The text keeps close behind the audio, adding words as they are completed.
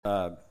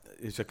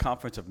It's a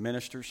conference of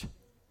ministers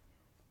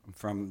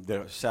from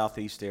the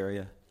southeast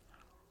area.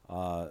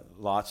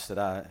 Lots that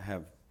I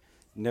have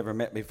never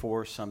met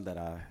before, some that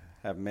I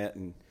have met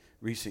in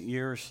recent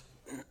years.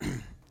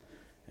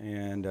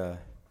 And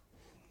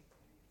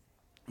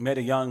met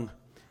a young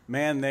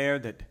man there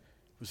that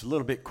was a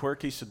little bit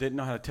quirky, so didn't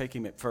know how to take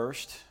him at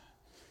first.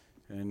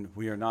 And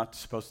we are not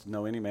supposed to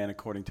know any man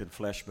according to the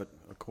flesh, but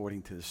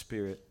according to the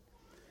Spirit.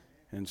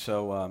 And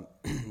so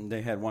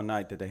they had one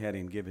night that they had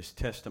him give his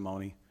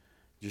testimony,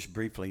 just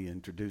briefly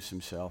introduce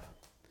himself.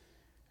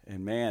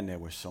 And man, there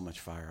was so much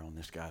fire on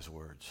this guy's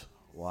words.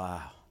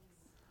 Wow.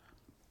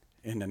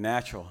 In the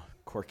natural,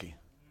 quirky.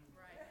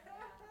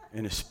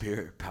 In the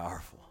spirit,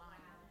 powerful.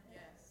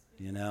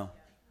 You know?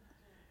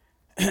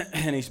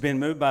 And he's been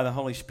moved by the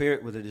Holy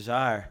Spirit with a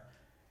desire.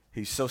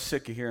 He's so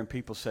sick of hearing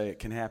people say it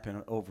can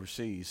happen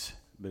overseas,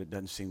 but it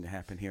doesn't seem to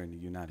happen here in the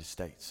United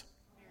States.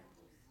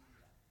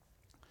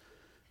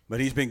 But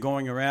he's been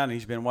going around and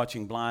he's been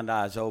watching blind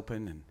eyes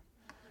open and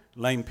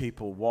lame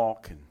people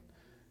walk and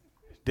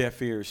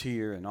deaf ears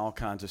hear and all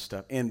kinds of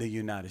stuff in the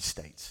United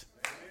States.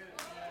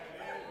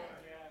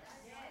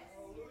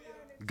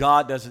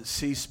 God doesn't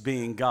cease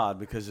being God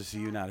because it's the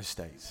United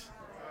States.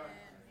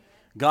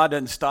 God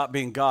doesn't stop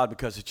being God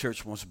because the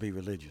church wants to be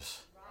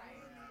religious.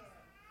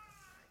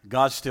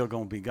 God's still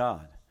going to be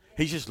God.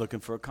 He's just looking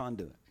for a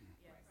conduit.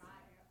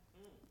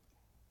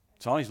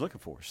 That's all he's looking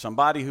for.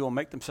 Somebody who will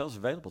make themselves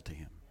available to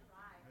him.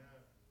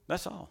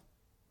 That's all.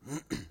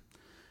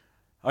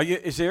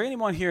 Is there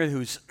anyone here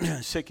who's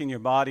sick in your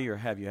body or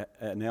have you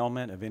an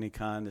ailment of any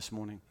kind this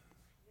morning?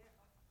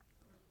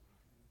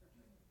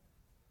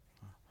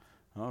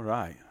 All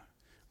right.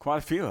 Quite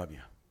a few of you.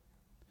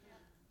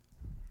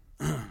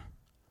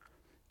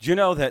 Do you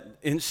know that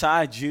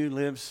inside you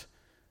lives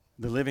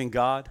the living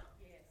God?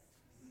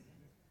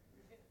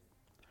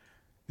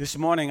 This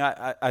morning,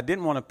 I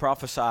didn't want to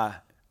prophesy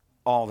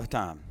all the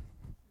time.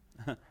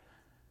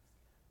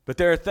 But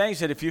there are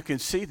things that if you can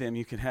see them,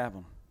 you can have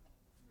them.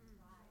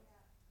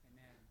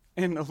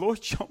 And the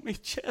Lord showed me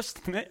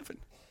chest in heaven.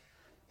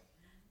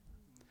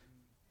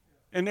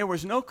 And there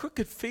was no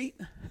crooked feet,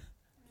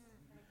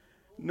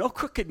 no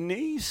crooked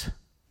knees,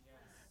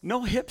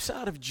 no hips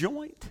out of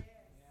joint,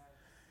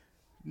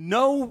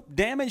 no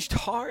damaged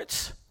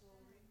hearts.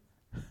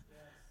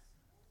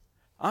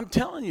 I'm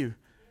telling you,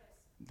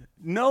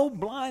 no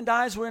blind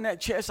eyes were in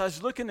that chest. I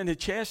was looking in the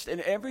chest,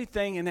 and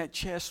everything in that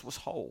chest was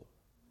whole.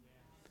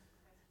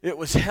 It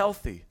was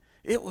healthy.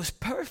 It was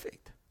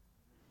perfect.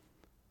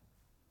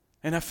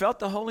 And I felt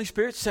the Holy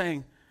Spirit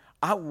saying,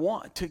 I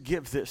want to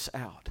give this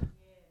out.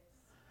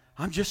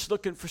 I'm just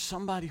looking for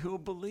somebody who will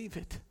believe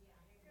it.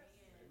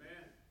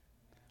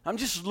 I'm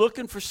just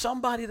looking for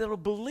somebody that will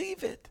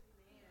believe it.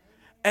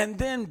 And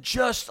then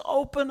just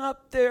open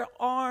up their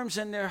arms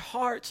and their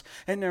hearts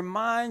and their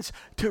minds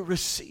to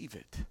receive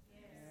it.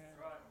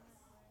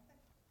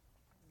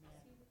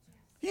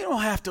 You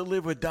don't have to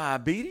live with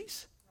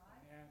diabetes.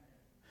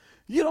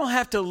 You don't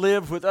have to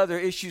live with other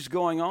issues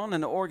going on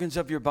in the organs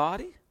of your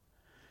body.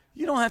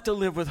 You don't have to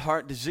live with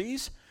heart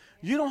disease.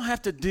 You don't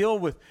have to deal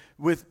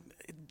with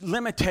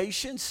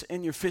limitations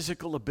in your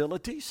physical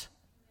abilities.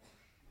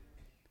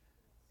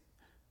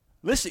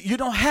 Listen, you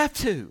don't have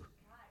to.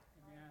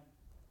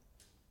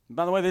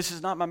 By the way, this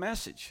is not my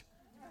message,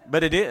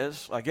 but it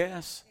is, I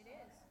guess.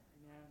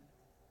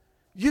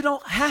 You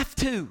don't have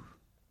to.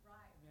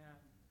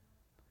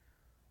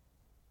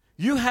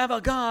 You have a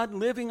God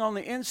living on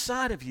the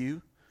inside of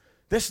you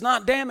that's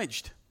not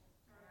damaged.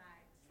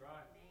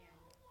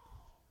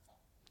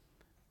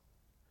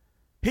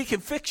 He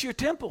can fix your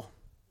temple.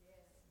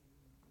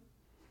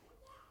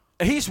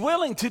 He's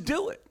willing to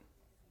do it.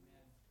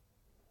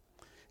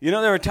 You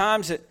know, there are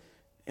times that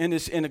in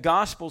the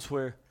Gospels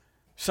where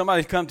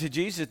somebody come to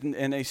Jesus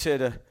and they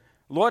said,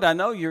 Lord, I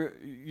know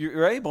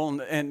you're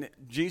able, and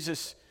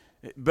Jesus,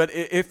 but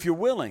if you're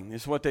willing,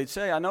 is what they'd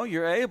say. I know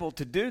you're able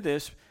to do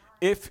this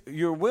if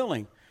you're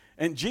willing.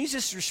 And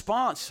Jesus'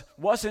 response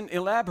wasn't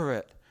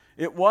elaborate.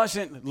 It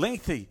wasn't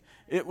lengthy.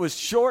 It was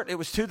short. It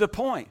was to the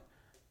point.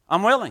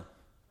 I'm willing.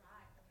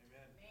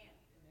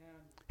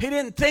 He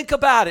didn't think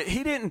about it.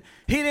 He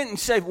didn't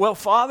say, well,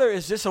 Father,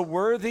 is this a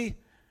worthy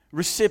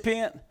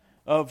recipient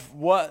of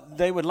what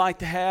they would like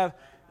to have?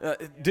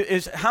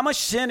 How much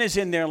sin is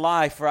in their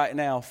life right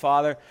now,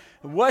 Father?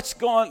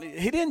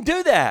 He didn't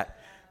do that.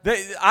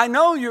 I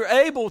know you're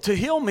able to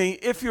heal me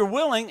if you're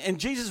willing. And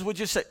Jesus would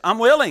just say, I'm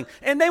willing.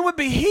 And they would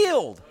be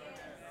healed.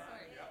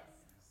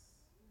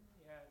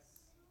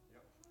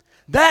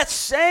 That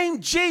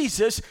same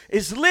Jesus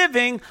is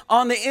living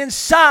on the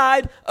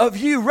inside of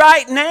you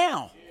right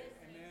now.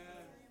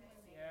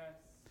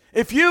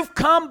 If you've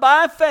come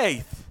by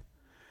faith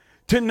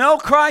to know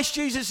Christ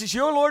Jesus as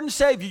your Lord and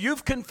Savior,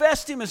 you've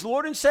confessed Him as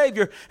Lord and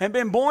Savior and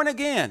been born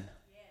again.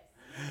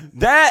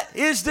 That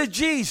is the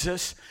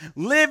Jesus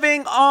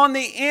living on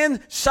the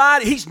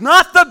inside. He's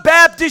not the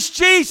Baptist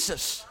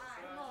Jesus.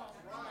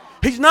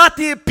 He's not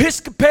the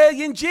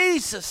Episcopalian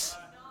Jesus,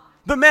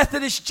 the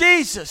Methodist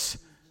Jesus.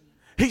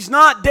 He's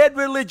not dead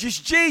religious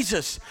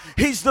Jesus.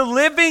 He's the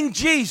living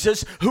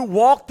Jesus who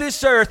walked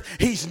this earth.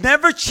 He's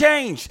never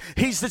changed.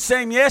 He's the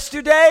same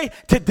yesterday,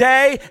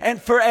 today,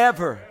 and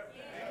forever.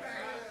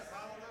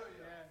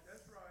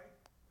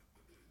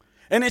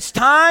 And it's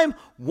time,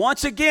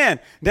 once again.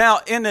 Now,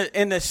 in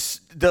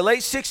the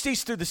late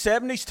 60s through the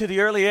 70s to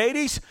the early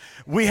 80s,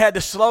 we had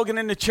the slogan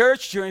in the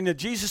church during the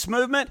Jesus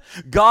movement,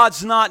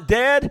 God's not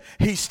dead,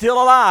 He's still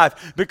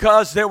alive.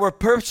 Because there were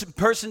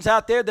persons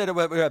out there that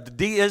were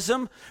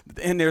deism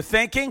in their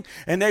thinking,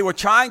 and they were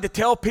trying to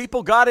tell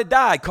people God had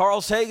died.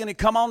 Carl Sagan had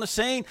come on the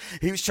scene.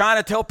 He was trying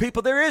to tell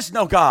people there is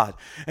no God.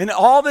 And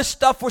all this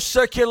stuff was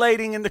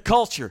circulating in the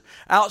culture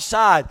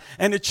outside.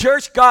 And the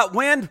church got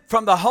wind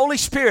from the Holy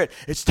Spirit.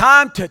 It's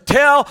time to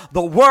tell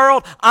the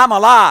world I'm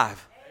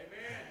alive.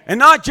 Amen. And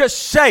not just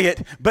say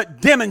it, but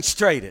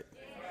demonstrate it.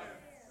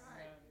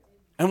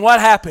 And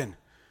what happened?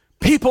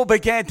 People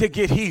began to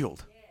get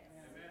healed.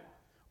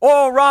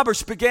 Oral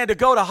Roberts began to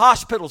go to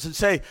hospitals and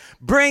say,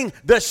 bring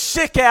the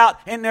sick out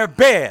in their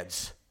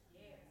beds.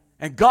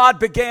 And God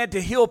began to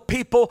heal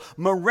people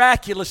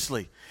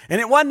miraculously. And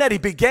it wasn't that He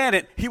began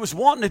it. He was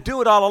wanting to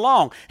do it all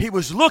along. He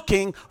was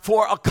looking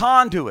for a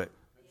conduit.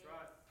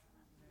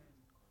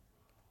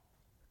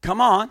 Come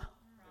on.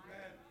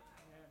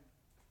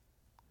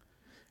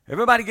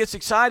 Everybody gets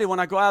excited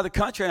when I go out of the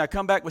country and I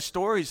come back with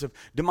stories of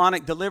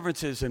demonic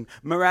deliverances and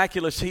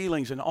miraculous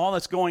healings and all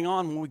that's going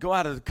on when we go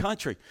out of the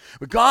country.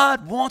 But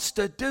God wants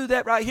to do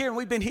that right here, and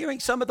we've been hearing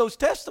some of those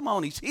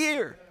testimonies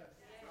here.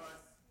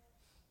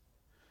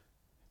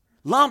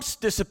 Lumps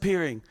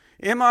disappearing.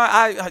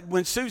 MRI,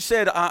 when Sue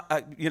said,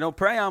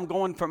 pray, I'm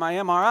going for my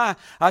MRI,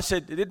 I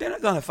said, they're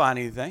not going to find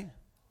anything.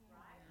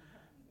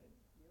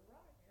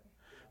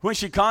 When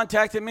she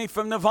contacted me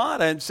from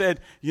Nevada and said,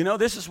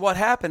 this is what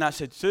happened, I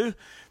said, Sue,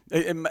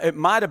 it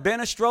might have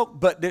been a stroke,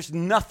 but there's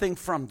nothing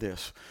from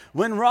this.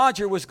 When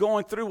Roger was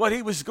going through what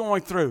he was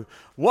going through,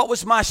 what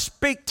was my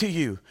speak to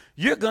you?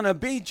 You're going to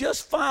be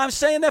just fine. I'm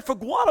saying that for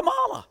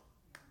Guatemala.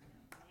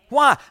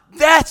 Why?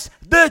 That's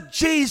the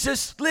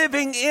Jesus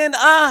living in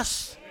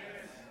us.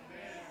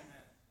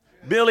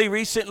 Billy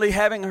recently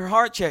having her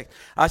heart checked.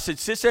 I said,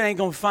 sister, ain't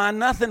going to find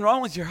nothing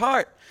wrong with your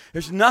heart.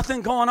 There's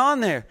nothing going on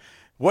there.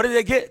 What did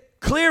they get?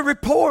 Clear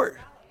report.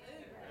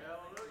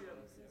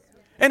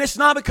 And it's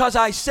not because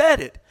I said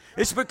it.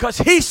 It's because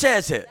He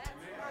says it.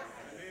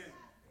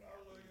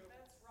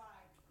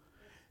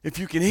 If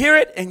you can hear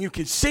it and you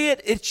can see it,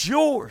 it's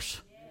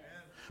yours.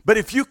 But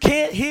if you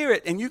can't hear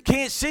it and you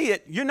can't see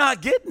it, you're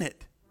not getting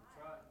it.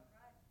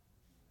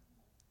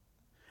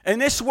 And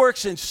this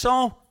works in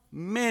so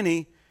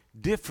many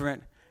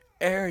different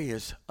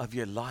areas of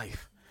your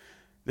life.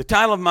 The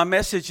title of my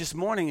message this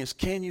morning is,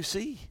 Can You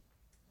See?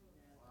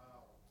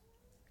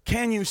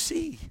 Can you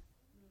see?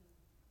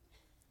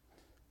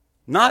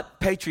 Not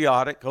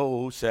patriotic,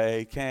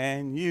 say,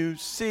 can you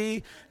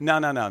see?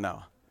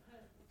 No.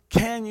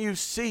 Can you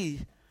see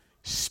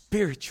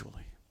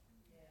spiritually?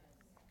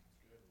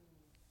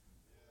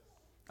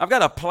 I've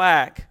got a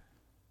plaque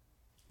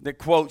that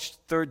quotes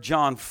 3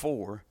 John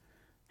 4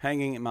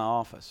 hanging in my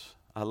office.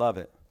 I love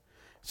it.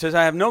 It says,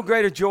 I have no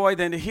greater joy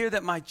than to hear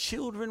that my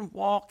children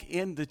walk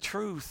in the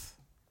truth.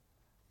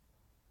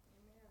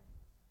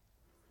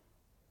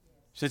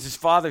 Since it's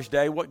Father's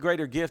Day, what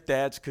greater gift,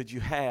 dads, could you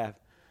have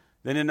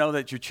than to know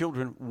that your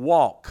children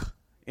walk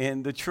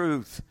in the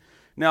truth?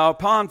 Now,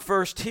 upon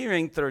first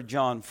hearing 3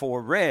 John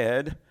 4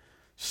 read,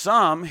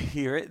 some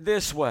hear it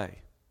this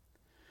way.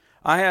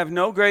 I have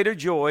no greater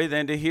joy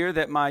than to hear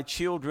that my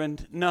children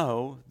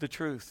know the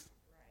truth.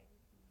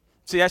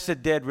 See, that's the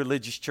dead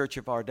religious church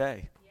of our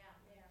day.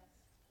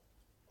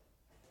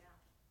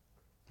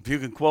 If you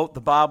can quote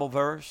the Bible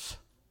verse,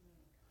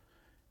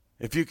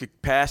 if you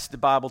could pass the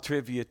Bible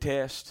trivia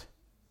test,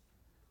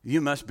 you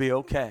must be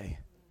okay.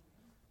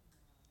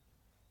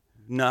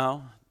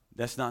 No,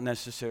 that's not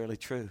necessarily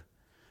true.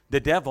 The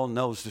devil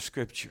knows the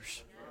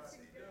Scriptures.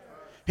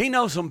 He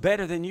knows them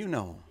better than you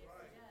know them.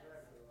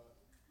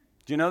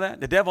 Do you know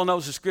that? The devil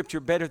knows the Scripture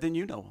better than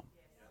you know them.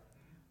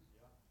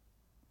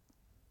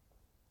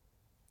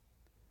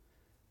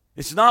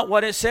 It's not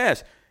what it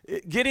says.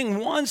 Getting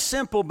one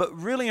simple but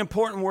really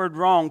important word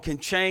wrong can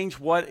change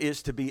what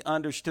is to be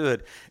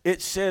understood.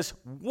 It says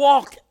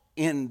walk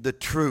in the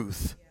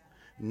truth.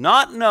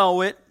 Not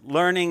know it,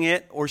 learning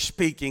it, or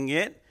speaking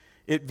it.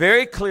 It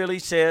very clearly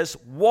says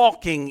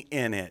walking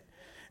in it.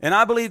 And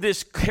I believe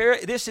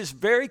this is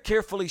very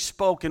carefully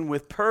spoken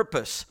with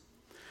purpose.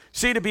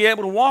 See, to be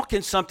able to walk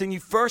in something, you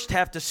first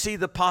have to see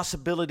the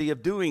possibility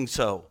of doing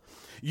so.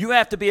 You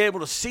have to be able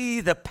to see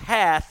the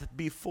path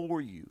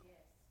before you.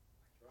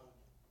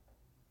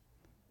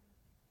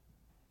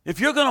 If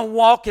you're going to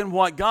walk in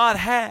what God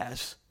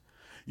has,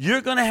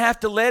 you're going to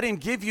have to let Him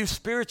give you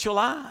spiritual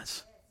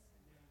eyes.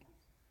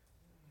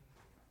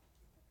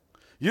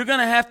 You're going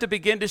to have to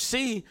begin to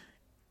see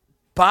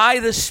by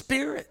the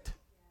Spirit,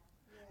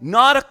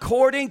 not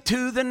according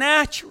to the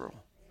natural.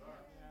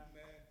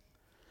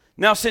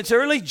 Now, since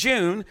early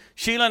June,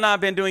 Sheila and I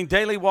have been doing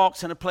daily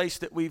walks in a place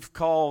that we've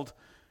called,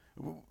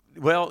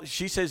 well,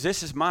 she says,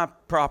 this is my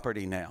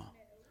property now.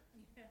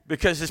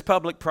 Because it's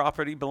public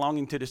property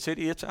belonging to the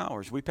city. It's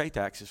ours. We pay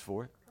taxes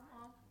for it.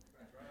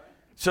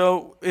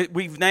 So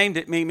we've named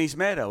it Mimi's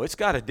Meadow. It's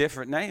got a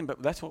different name,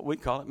 but that's what we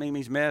call it,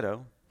 Mimi's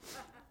Meadow.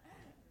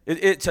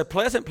 It's a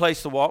pleasant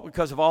place to walk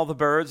because of all the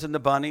birds and the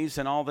bunnies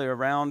and all the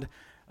around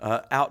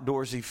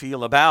outdoorsy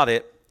feel about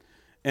it.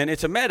 And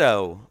it's a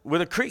meadow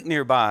with a creek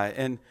nearby,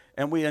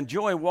 and we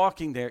enjoy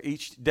walking there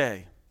each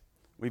day.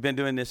 We've been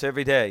doing this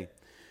every day.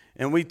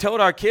 And we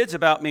told our kids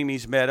about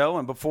Mimi's Meadow,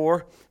 and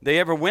before they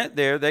ever went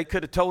there, they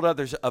could have told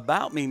others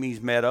about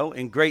Mimi's Meadow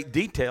in great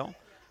detail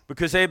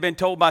because they had been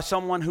told by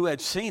someone who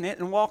had seen it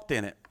and walked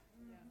in it.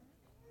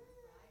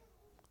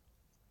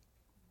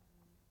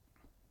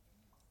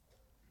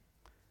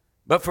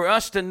 But for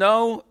us to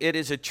know it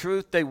is a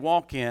truth they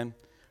walk in,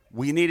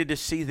 we needed to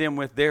see them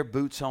with their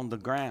boots on the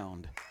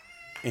ground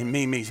in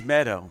Mimi's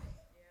Meadow,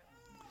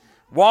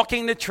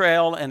 walking the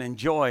trail and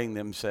enjoying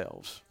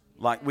themselves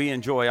like we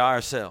enjoy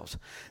ourselves.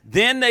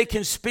 Then they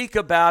can speak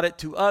about it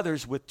to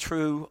others with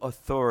true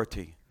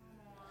authority.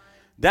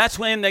 That's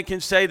when they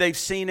can say they've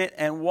seen it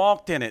and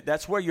walked in it.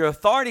 That's where your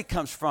authority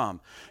comes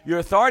from. Your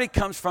authority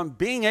comes from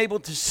being able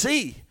to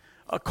see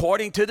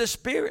according to the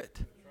Spirit.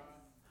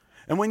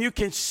 And when you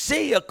can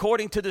see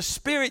according to the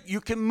Spirit,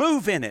 you can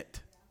move in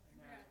it.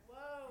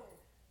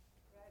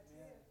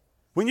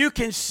 When you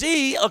can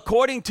see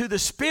according to the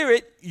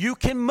Spirit, you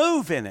can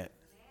move in it.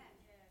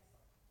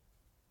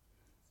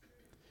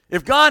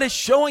 If God is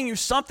showing you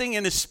something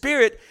in the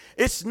Spirit,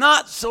 it's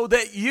not so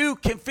that you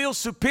can feel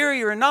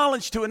superior in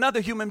knowledge to another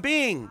human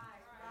being.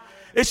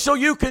 It's so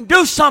you can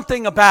do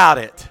something about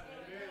it.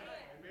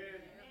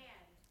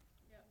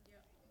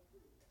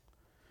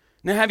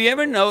 Now, have you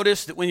ever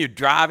noticed that when you're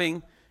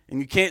driving and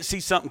you can't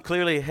see something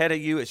clearly ahead of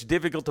you, it's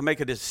difficult to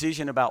make a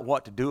decision about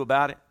what to do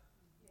about it?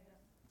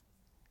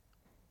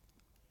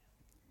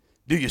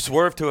 Do you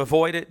swerve to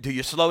avoid it? Do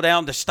you slow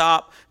down to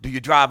stop? Do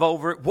you drive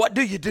over it? What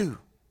do you do?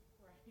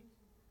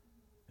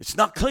 It's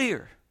not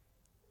clear.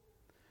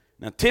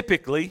 Now,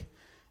 typically,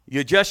 you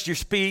adjust your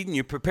speed and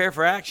you prepare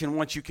for action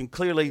once you can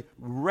clearly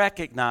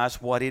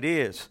recognize what it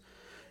is.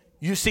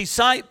 You see,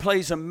 sight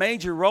plays a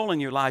major role in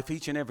your life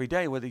each and every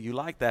day, whether you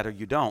like that or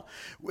you don't.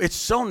 It's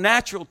so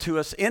natural to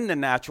us in the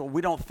natural,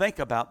 we don't think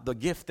about the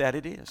gift that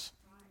it is.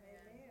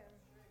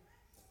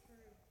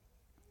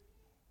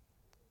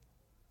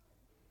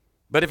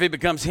 But if it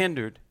becomes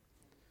hindered,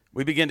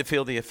 we begin to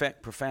feel the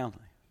effect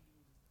profoundly.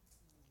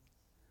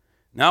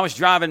 Now, I was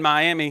driving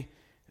Miami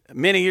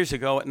many years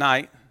ago at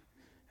night,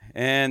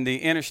 and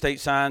the interstate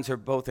signs are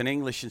both in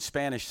English and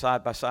Spanish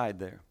side by side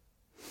there.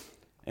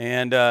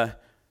 And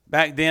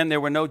back then,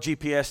 there were no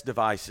GPS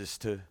devices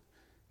to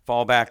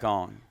fall back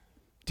on,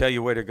 tell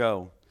you where to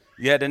go.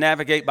 You had to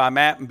navigate by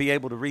map and be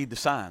able to read the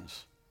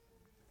signs.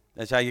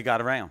 That's how you got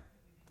around.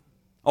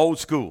 Old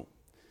school.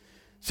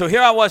 So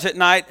here I was at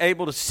night,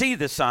 able to see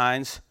the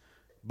signs,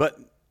 but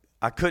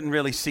I couldn't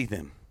really see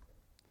them,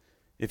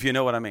 if you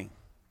know what I mean.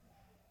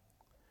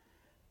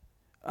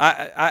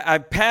 I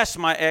passed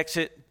my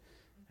exit.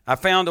 I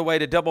found a way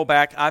to double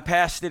back. I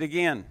passed it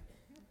again.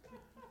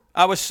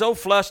 I was so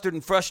flustered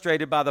and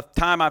frustrated by the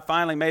time I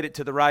finally made it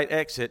to the right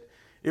exit,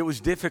 it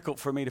was difficult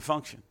for me to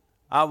function.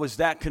 I was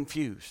that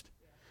confused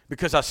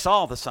because I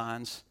saw the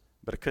signs,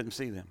 but I couldn't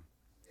see them.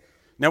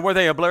 Now, were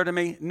they a blur to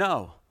me?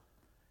 No.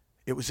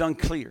 It was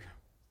unclear.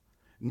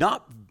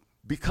 Not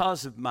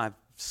because of my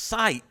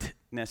sight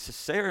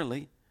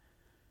necessarily.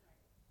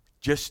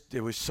 Just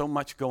there was so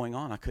much going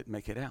on, I couldn't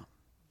make it out.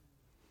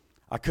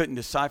 I couldn't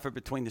decipher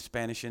between the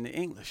Spanish and the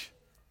English.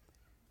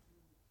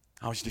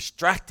 I was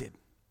distracted.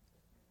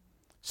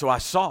 So I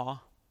saw,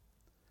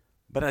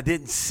 but I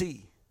didn't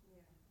see.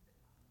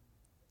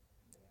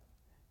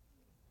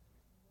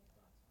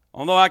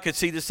 Although I could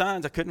see the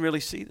signs, I couldn't really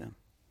see them.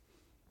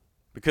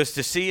 Because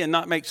to see and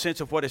not make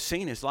sense of what is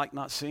seen is like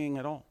not seeing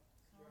at all.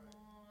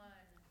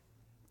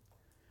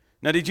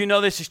 Now, did you know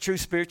this is true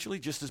spiritually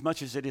just as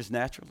much as it is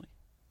naturally?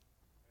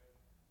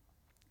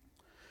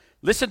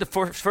 Listen to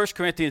 1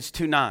 Corinthians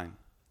 2:9.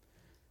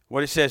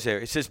 What it says there.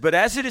 It says, "But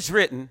as it is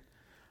written,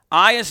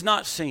 eye has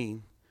not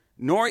seen,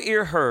 nor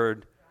ear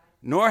heard,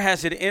 nor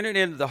has it entered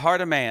into the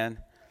heart of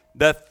man,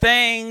 the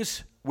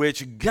things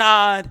which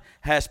God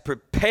has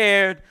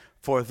prepared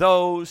for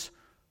those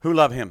who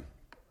love him."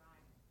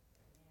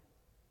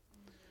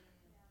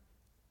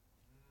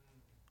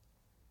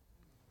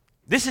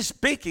 This is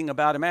speaking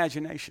about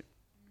imagination.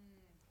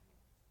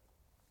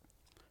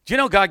 Do you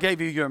know God gave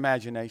you your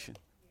imagination?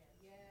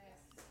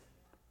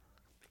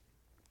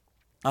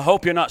 I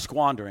hope you're not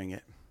squandering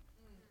it.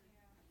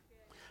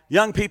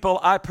 Young people,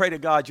 I pray to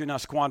God you're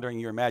not squandering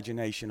your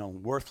imagination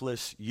on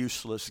worthless,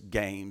 useless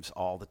games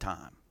all the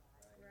time.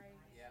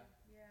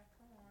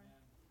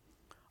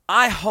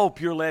 I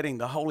hope you're letting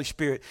the Holy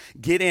Spirit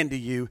get into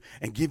you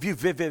and give you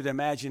vivid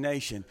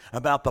imagination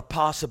about the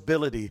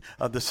possibility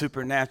of the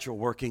supernatural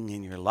working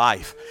in your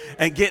life.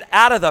 And get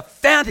out of the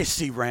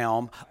fantasy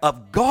realm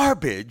of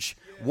garbage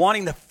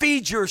wanting to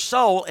feed your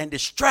soul and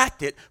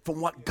distract it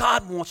from what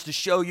God wants to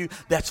show you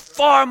that's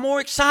far more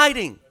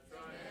exciting.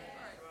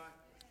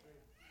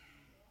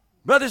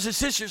 Brothers and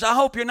sisters, I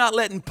hope you're not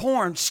letting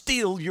porn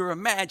steal your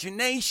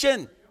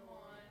imagination.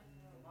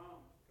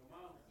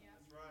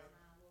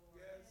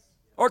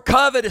 Or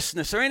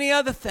covetousness or any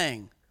other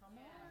thing.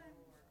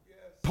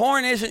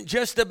 Porn isn't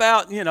just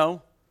about,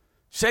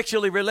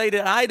 sexually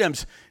related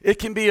items. It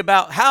can be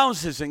about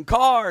houses and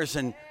cars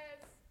and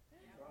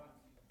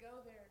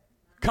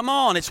come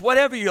on, it's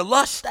whatever you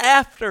lust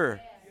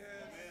after.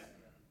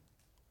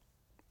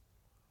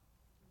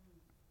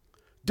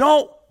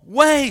 Don't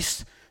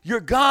waste your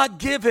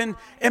God-given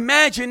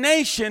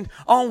imagination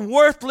on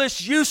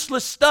worthless,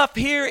 useless stuff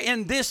here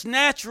in this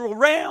natural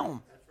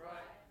realm.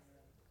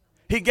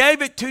 He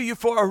gave it to you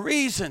for a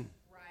reason.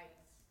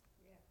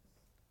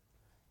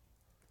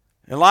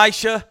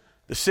 Elisha,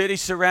 the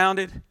city's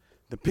surrounded.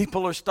 The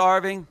people are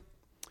starving.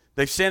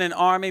 They've sent an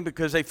army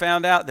because they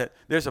found out that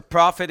there's a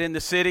prophet in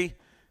the city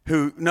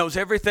who knows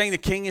everything the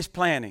king is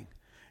planning.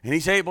 And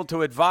he's able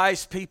to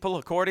advise people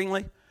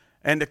accordingly.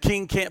 And the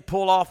king can't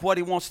pull off what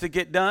he wants to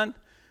get done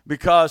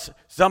because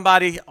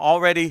somebody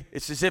already,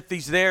 it's as if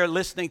he's there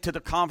listening to the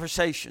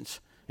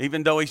conversations,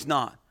 even though he's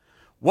not.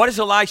 What is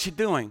Elisha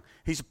doing?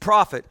 He's a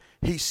prophet.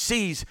 He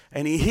sees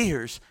and he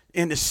hears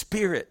in the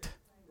spirit.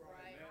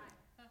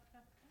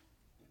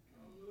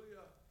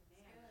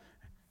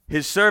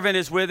 His servant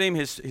is with him.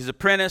 His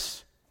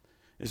apprentice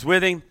is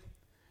with him.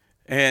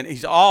 And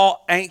he's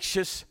all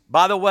anxious.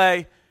 By the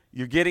way,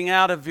 you're getting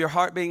out of your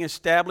heart being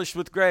established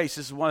with grace.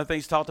 This is one of the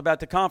things talked about at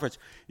the conference.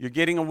 You're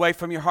getting away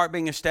from your heart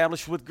being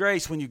established with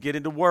grace when you get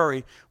into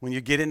worry, when you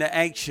get into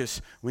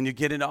anxious, when you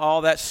get into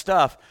all that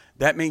stuff.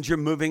 That means you're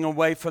moving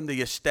away from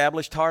the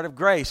established heart of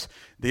grace.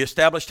 The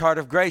established heart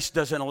of grace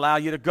doesn't allow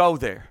you to go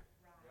there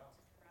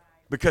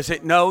because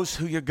it knows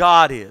who your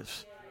God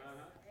is.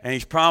 And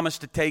he's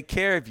promised to take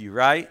care of you,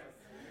 right?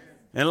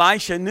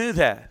 Elisha knew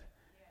that.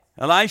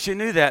 Elisha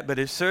knew that, but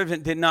his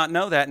servant did not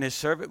know that, and his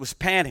servant was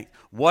panicked.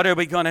 What are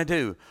we going to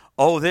do?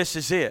 Oh, this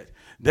is it.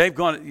 They've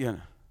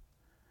gone,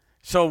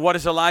 So what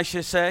does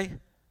Elisha say?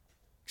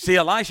 See,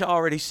 Elisha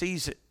already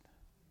sees it.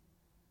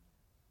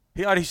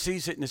 He already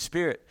sees it in the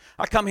spirit.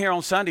 I come here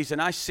on Sundays,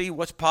 and I see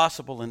what's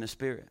possible in the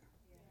spirit.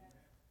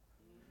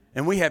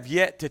 And we have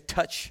yet to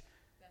touch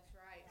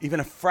even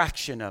a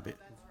fraction of it.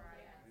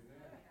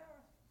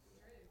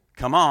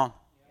 Come on.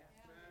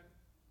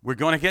 We're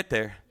going to get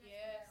there.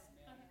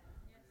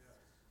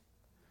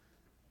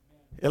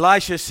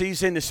 Elisha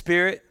sees in the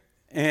spirit,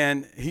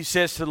 and he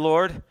says to the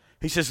Lord,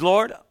 he says,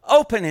 Lord,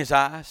 open his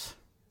eyes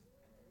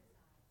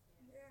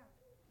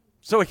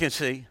so he can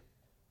see.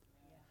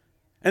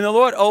 And the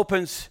Lord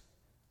opens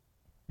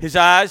his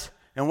eyes,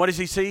 and what does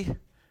he see?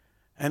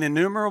 An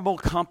innumerable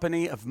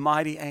company of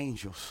mighty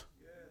angels.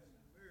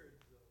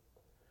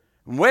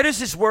 And where does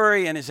his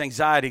worry and his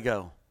anxiety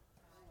go?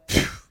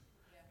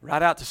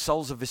 Right out the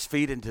soles of his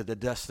feet into the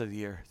dust of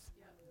the earth.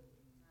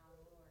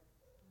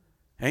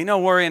 Ain't no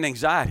worry and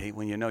anxiety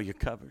when you know you're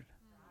covered.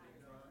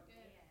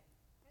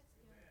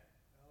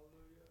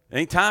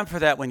 Ain't time for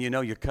that when you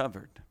know you're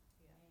covered.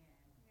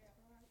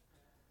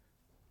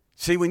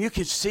 See, when you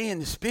can see in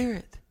the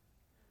spirit,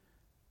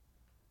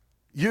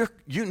 you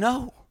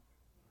know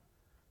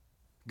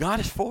God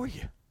is for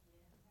you.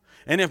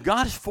 And if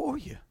God is for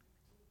you,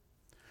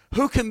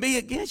 who can be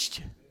against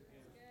you?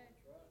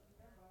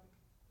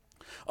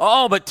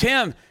 Oh, but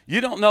Tim, you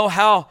don't know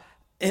how,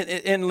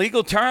 in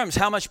legal terms,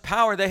 how much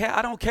power they have.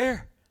 I don't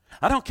care.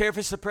 I don't care if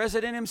it's the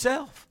president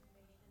himself.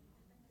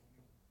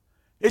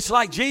 It's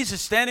like Jesus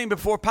standing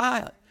before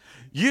Pilate.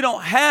 You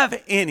don't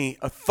have any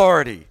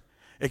authority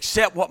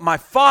except what my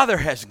Father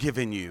has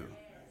given you.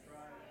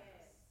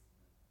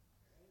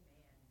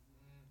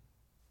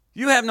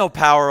 You have no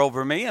power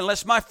over me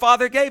unless my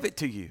Father gave it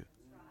to you.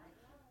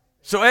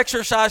 So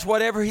exercise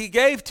whatever he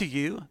gave to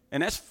you,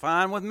 and that's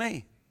fine with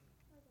me.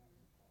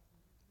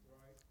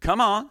 Come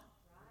on.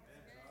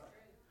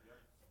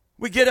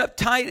 We get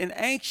uptight and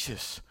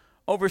anxious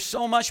over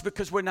so much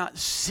because we're not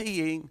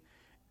seeing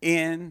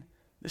in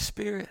the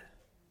Spirit.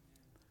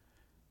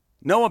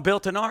 Noah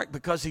built an ark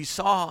because he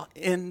saw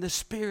in the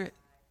Spirit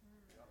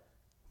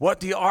what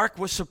the ark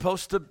was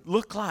supposed to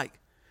look like.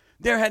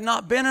 There had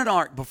not been an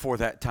ark before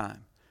that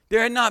time.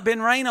 There had not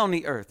been rain on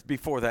the earth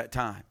before that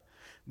time.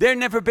 There had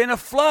never been a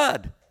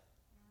flood.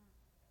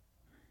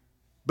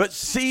 But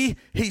see,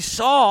 he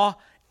saw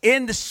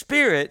in the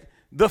Spirit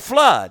the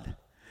flood.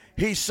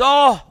 He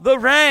saw the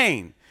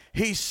rain.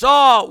 He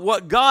saw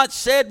what God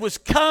said was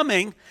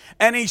coming,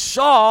 and he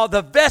saw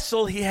the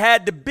vessel he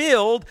had to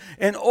build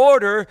in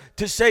order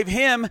to save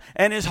him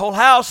and his whole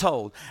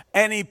household.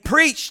 And he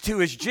preached to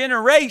his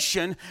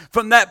generation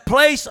from that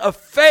place of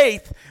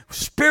faith,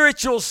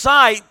 spiritual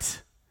sight,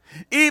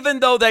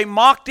 even though they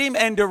mocked him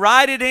and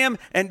derided him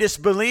and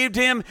disbelieved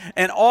him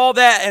and all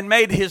that and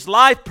made his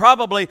life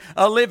probably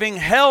a living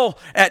hell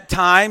at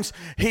times,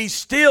 he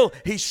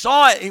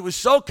saw it. He was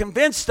so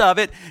convinced of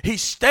it. He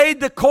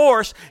stayed the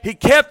course. He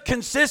kept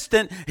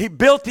consistent. He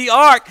built the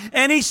ark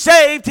and he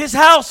saved his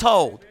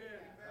household.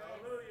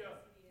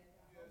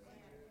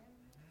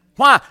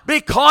 Why?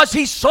 Because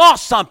he saw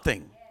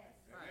something.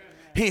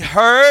 He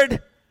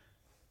heard,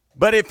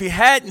 But if he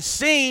hadn't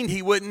seen,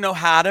 he wouldn't know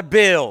how to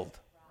build.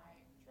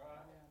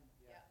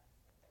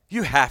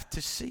 You have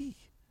to see.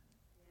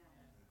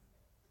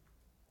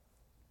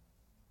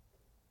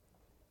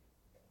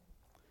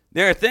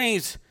 There are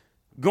things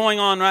going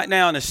on right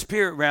now in the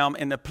spirit realm,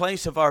 in the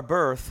place of our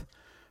birth,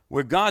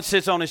 where God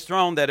sits on his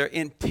throne, that are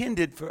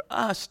intended for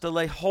us to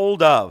lay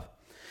hold of.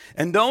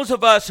 And those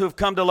of us who have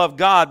come to love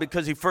God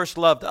because he first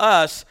loved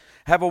us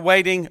have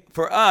awaiting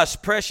for us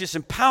precious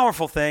and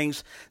powerful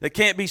things that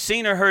can't be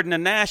seen or heard in the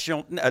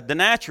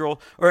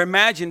natural or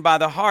imagined by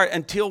the heart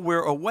until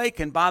we're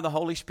awakened by the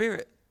Holy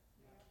Spirit.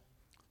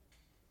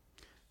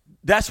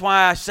 That's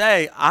why I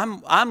say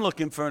I'm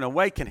looking for an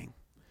awakening.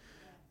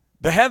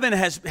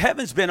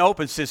 Heaven's been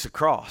open since the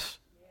cross.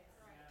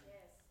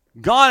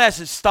 God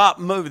hasn't stopped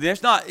moving.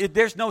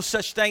 There's no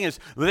such thing as,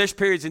 well, there's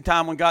periods in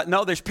time when God,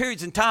 no, there's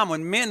periods in time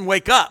when men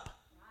wake up.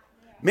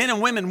 Men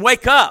and women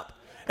wake up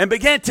and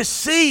begin to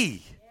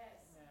see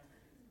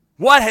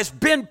what has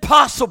been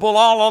possible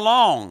all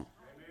along.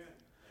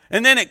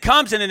 And then it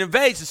comes and it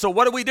invades. And so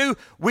what do?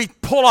 We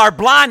pull our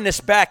blindness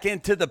back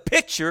into the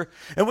picture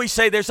and we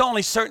say there's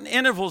only certain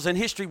intervals in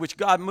history which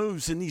God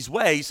moves in these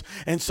ways.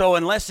 And so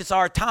unless it's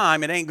our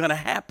time, it ain't going to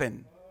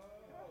happen.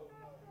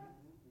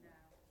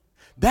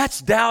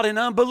 That's doubt and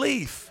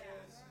unbelief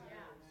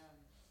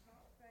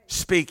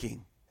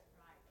speaking.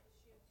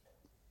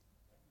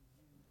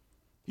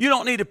 You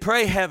don't need to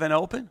pray heaven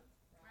open.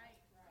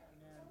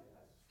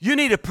 You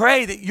need to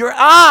pray that your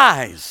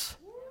eyes,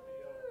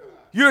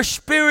 your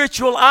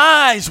spiritual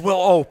eyes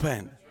will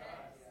open.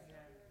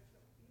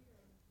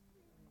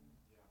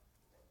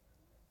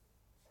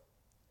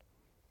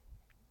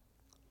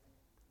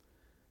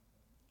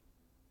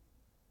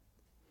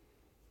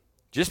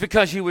 Just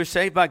because you were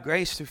saved by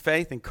grace through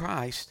faith in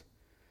Christ,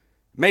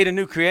 made a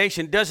new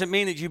creation, doesn't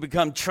mean that you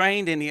become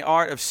trained in the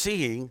art of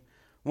seeing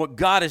what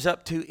God is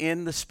up to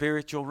in the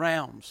spiritual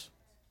realms.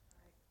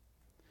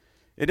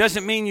 It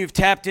doesn't mean you've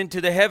tapped into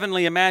the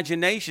heavenly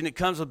imagination that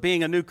comes with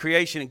being a new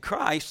creation in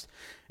Christ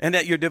and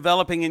that you're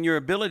developing in your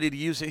ability to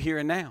use it here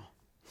and now.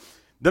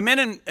 The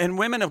men and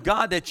women of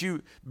God that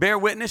you bear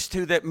witness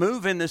to that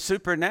move in the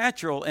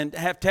supernatural and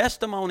have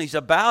testimonies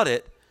about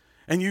it,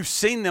 and you've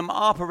seen them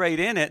operate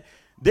in it,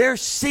 they're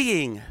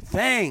seeing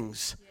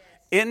things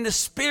in the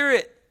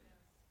spirit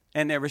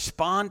and they're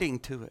responding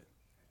to it.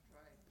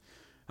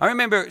 I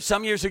remember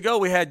some years ago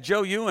we had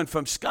Joe Ewan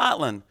from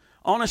Scotland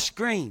on a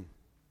screen.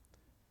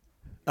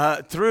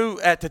 At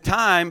the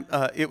time,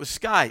 it was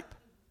Skype.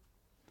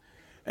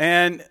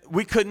 And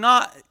we could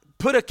not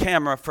put a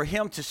camera for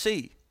him to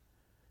see.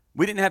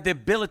 We didn't have the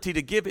ability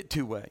to give it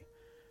two-way.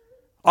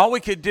 All we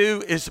could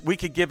do is we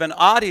could give an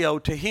audio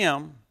to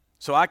him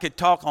so I could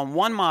talk on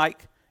one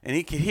mic and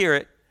he could hear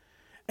it.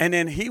 And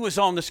then he was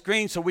on the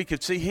screen so we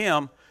could see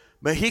him,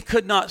 but he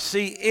could not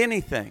see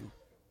anything.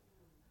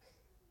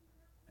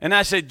 And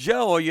I said,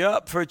 Joe, are you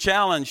up for a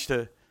challenge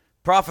to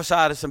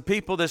prophesy to some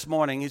people this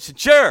morning? He said,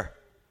 sure.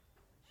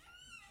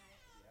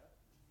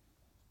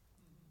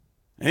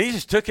 And he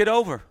just took it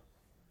over.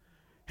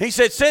 He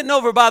said, sitting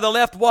over by the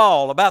left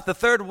wall, about the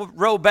third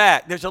row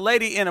back, there's a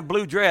lady in a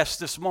blue dress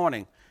this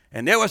morning.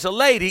 And there was a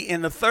lady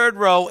in the third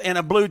row in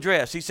a blue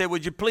dress. He said,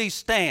 would you please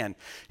stand?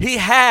 He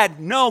had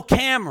no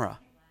camera.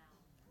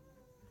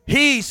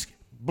 He's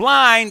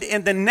blind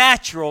in the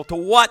natural to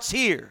what's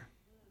here.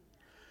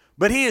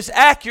 But he is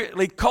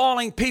accurately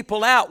calling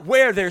people out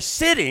where they're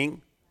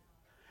sitting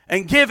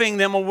and giving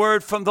them a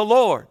word from the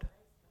Lord.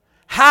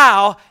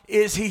 How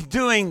is he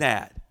doing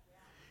that?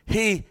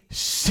 He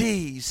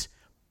sees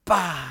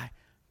by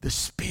the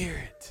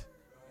Spirit.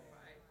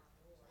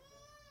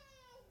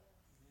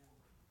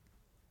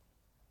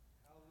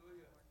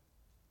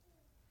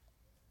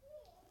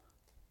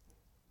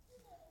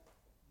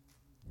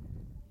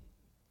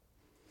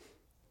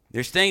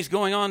 There's things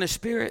going on in the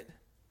Spirit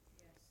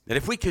that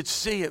if we could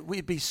see it,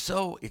 we'd be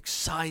so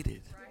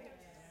excited.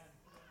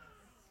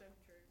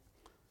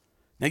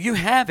 Now you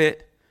have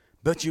it,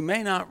 but you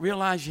may not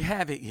realize you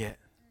have it yet.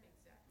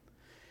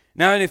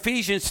 Now in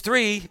Ephesians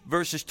 3,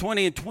 verses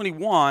 20 and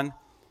 21, it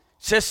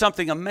says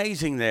something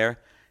amazing there.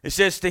 It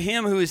says, to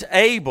him who is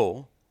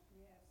able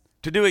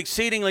to do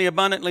exceedingly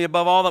abundantly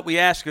above all that we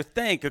ask or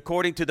think,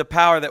 according to the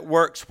power that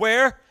works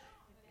where?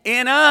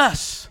 In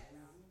us.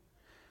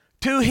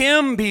 To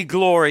him be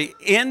glory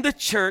in the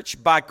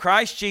church by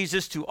Christ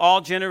Jesus to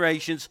all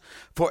generations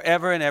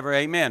forever and ever.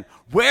 Amen.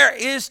 Where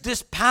is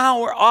this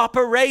power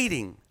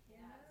operating?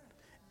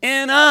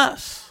 In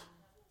us.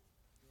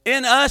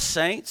 In us,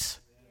 saints.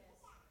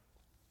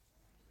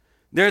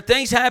 There are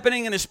things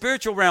happening in the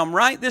spiritual realm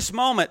right this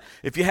moment.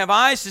 If you have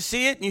eyes to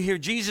see it and you hear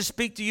Jesus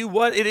speak to you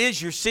what it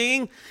is you're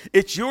seeing,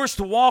 it's yours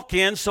to walk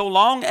in so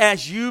long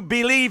as you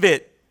believe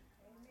it.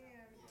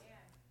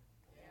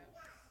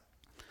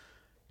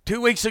 2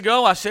 weeks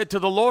ago, I said to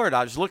the Lord,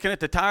 I was looking at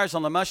the tires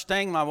on the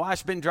Mustang my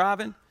wife's been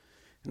driving,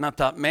 and I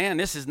thought, man,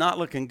 this is not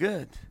looking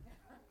good.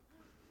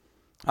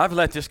 I've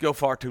let this go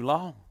far too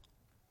long.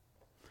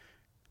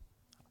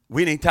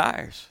 We need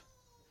tires.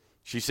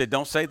 She said,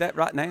 don't say that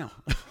right now.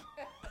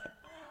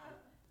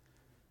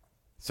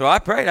 So I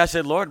prayed. I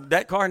said, Lord,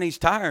 that car needs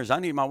tires. I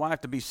need my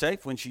wife to be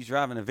safe when she's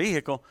driving a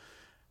vehicle.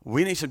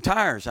 We need some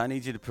tires. I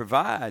need you to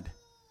provide.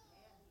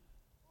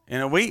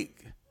 In a week,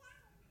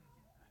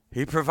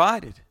 he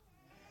provided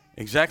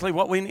exactly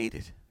what we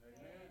needed.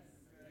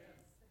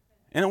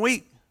 In a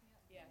week.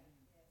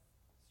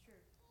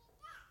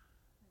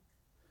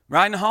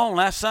 Riding home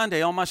last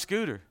Sunday on my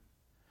scooter.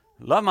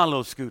 Love my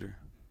little scooter.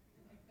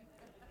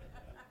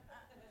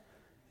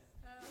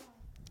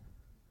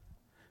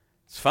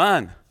 It's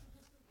fun.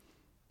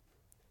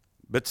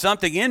 But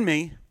something in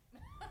me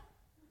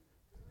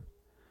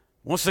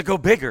wants to go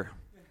bigger.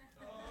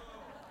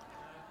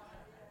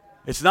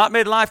 It's not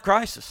midlife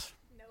crisis.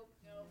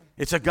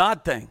 It's a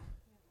God thing.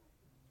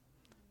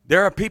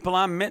 There are people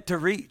I'm meant to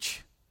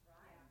reach.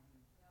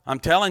 I'm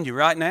telling you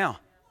right now.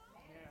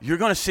 You're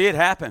going to see it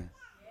happen.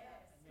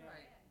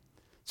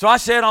 So I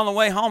said on the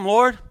way home,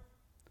 Lord,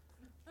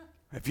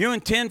 if you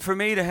intend for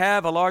me to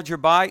have a larger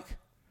bike,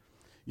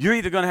 you're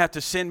either going to have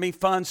to send me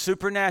funds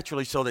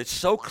supernaturally so that it's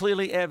so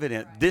clearly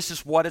evident this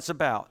is what it's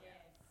about,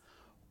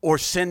 or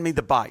send me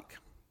the bike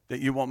that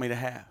you want me to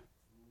have.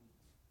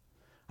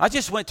 I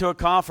just went to a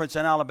conference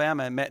in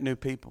Alabama and met new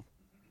people.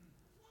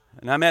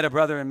 And I met a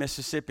brother in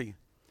Mississippi,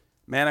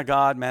 man of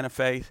God, man of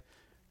faith,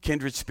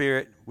 kindred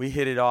spirit. We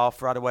hit it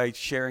off right away,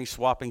 sharing,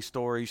 swapping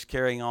stories,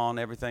 carrying on,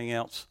 everything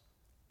else.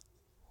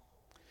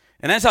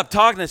 And as I'm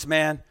talking to this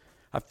man,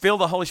 I feel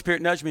the Holy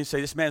Spirit nudge me and say,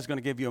 this man's going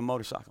to give you a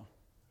motorcycle.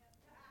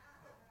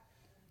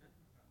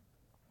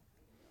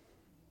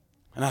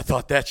 And I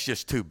thought, that's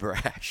just too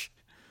brash.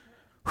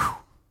 Whew.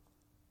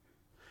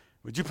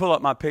 Would you pull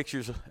up my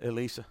pictures,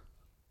 Elisa?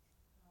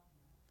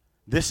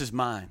 This is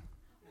mine.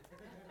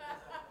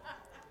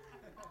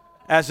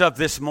 As of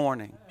this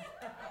morning.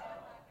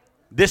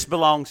 This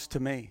belongs to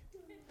me.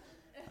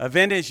 A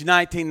vintage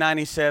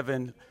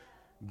 1997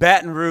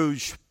 Baton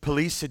Rouge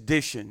Police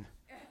Edition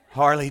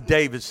Harley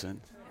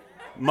Davidson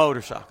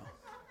motorcycle.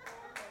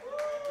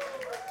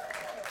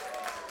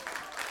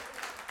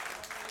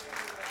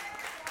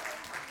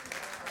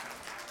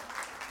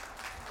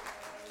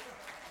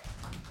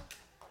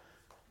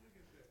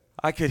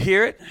 I could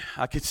hear it.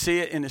 I could see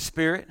it in the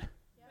spirit.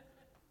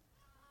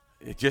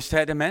 It just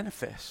had to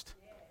manifest.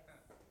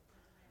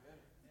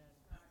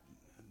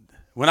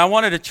 When I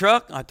wanted a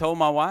truck, I told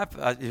my wife,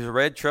 it was a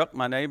red truck.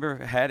 My neighbor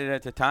had it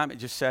at the time. It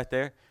just sat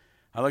there.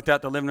 I looked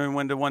out the living room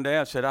window one day.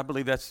 I said, I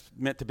believe that's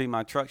meant to be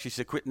my truck. She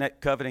said, quit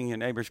coveting your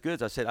neighbor's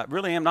goods. I said, I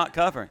really am not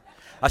covering.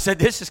 I said,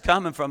 this is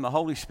coming from the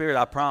Holy Spirit.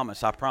 I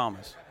promise. I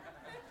promise.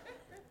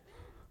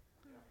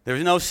 There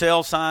was no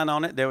sale sign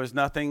on it. There was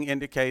nothing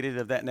indicated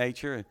of that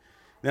nature. And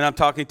then I'm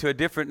talking to a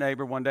different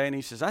neighbor one day, and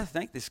he says, I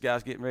think this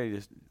guy's getting ready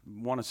to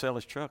want to sell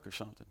his truck or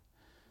something.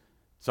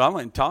 So I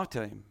went and talked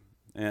to him,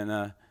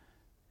 and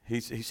he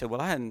said, well,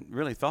 I hadn't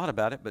really thought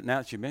about it, but now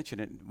that you mention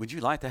it, would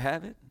you like to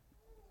have it?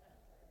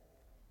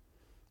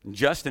 And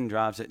Justin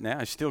drives it now.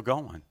 It's still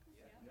going.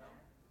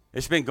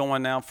 It's been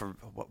going now for,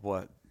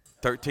 what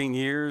 13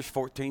 years,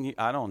 14 years?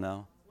 I don't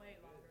know.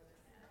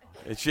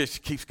 It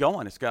just keeps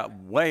going. It's got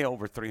way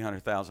over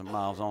 300,000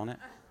 miles on it.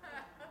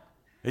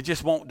 It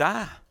just won't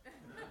die.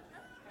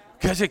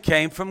 Because it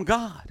came from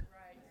God.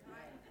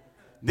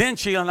 Then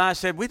Sheila and I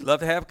said, we'd love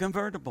to have a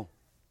convertible.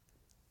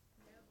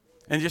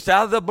 And just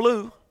out of the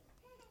blue,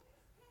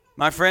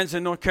 my friends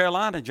in North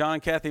Carolina, John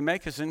and Kathy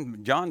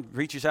Makeson, John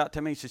reaches out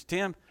to me and says,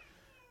 Tim,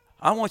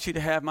 I want you to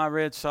have my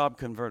red Saab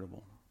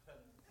convertible.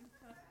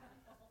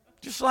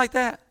 Just like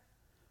that.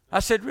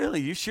 I said,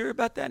 really? You sure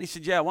about that? And he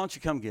said, yeah, why don't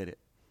you come get it?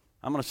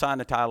 I'm going to sign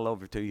the title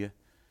over to you.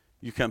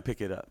 You come pick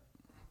it up.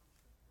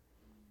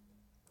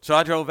 So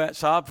I drove that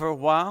Saab for a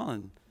while,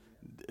 and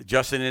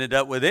Justin ended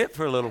up with it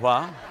for a little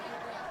while.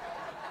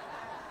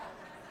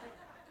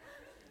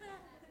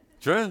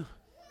 True.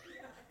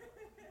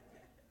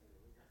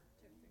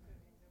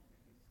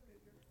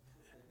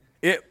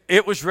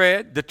 It was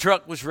red. The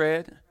truck was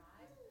red.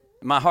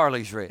 My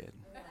Harley's red.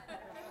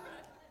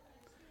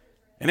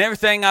 And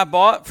everything I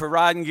bought for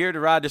riding gear to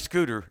ride the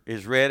scooter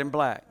is red and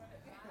black.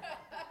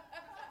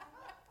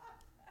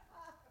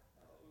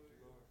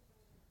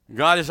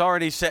 God has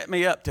already set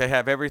me up to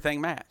have everything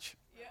match.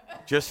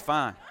 Just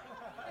fine.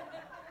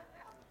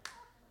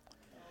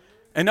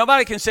 And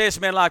nobody can say it's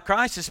midlife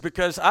crisis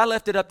because I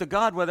left it up to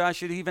God whether I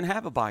should even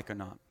have a bike or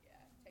not.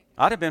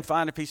 I'd have been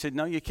fine if he said,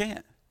 no, you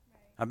can't.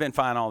 I've been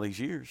fine all these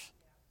years.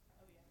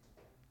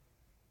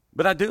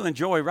 But I do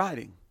enjoy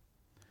riding.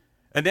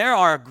 And there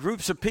are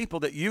groups of people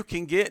that you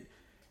can get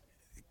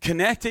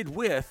connected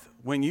with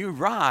when you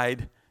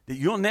ride that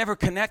you'll never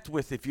connect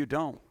with if you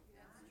don't.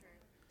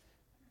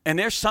 And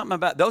there's something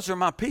about, those are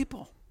my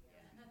people.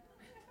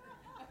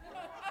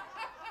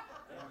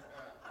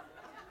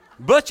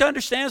 Butch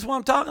understands what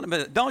I'm talking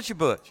about, don't you,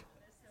 Butch?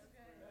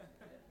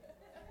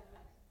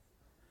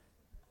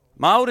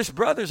 My oldest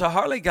brother's a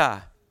Harley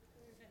guy.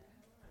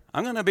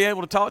 I'm going to be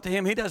able to talk to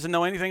him. He doesn't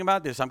know anything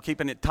about this. I'm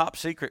keeping it top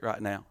secret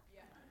right now.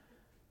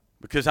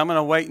 Because I'm going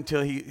to wait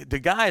until the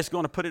guy is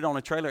going to put it on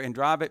a trailer and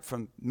drive it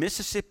from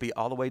Mississippi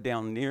all the way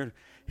down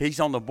he's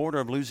on the border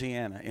of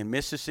Louisiana in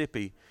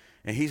Mississippi,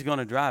 and he's going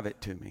to drive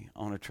it to me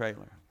on a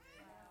trailer.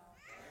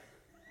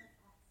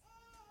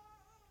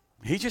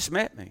 He just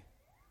met me.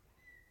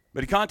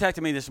 But he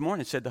contacted me this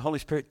morning and said, the Holy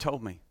Spirit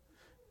told me,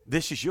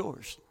 this is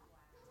yours.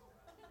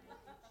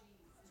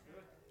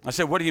 I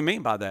said, what do you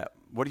mean by that?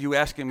 What are you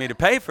asking me to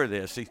pay for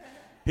this?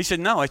 He said,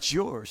 no, it's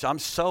yours. I'm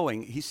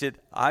sowing. He said,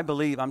 I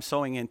believe I'm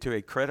sowing into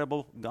a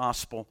credible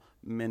gospel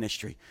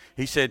ministry.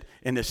 He said,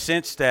 in the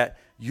sense that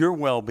your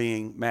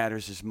well-being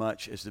matters as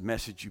much as the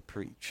message you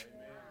preach.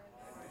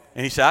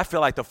 And he said, I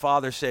feel like the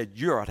Father said,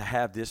 you ought to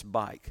have this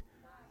bike.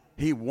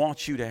 He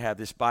wants you to have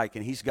this bike,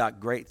 and he's got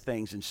great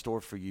things in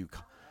store for you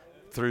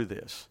through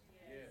this.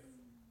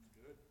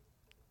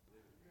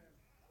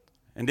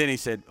 And then he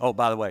said, oh,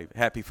 by the way,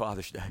 happy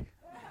Father's Day.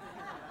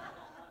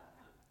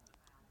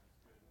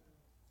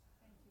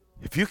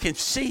 If you can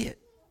see it,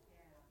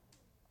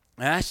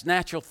 that's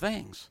natural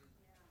things.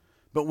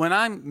 But when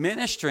I'm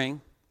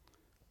ministering,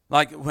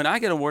 like when I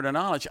get a word of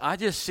knowledge, I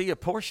just see a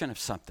portion of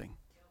something.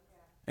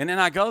 And then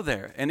I go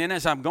there. And then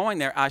as I'm going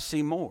there, I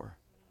see more.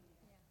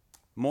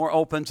 More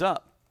opens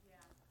up.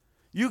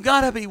 You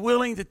got to be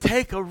willing to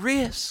take a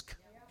risk.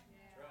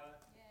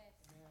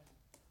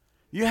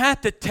 You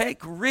have to take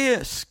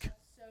risk.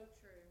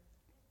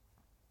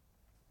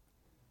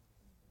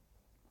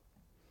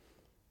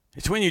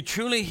 It's when you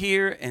truly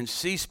hear and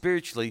see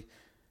spiritually,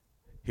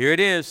 here it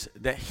is,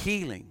 that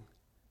healing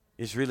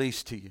is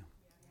released to you.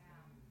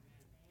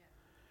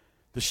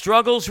 The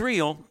struggle's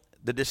real.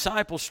 The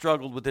disciples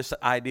struggled with this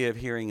idea of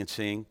hearing and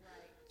seeing.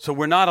 So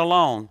we're not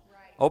alone.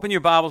 Open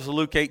your Bibles to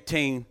Luke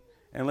 18,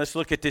 and let's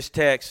look at this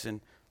text, and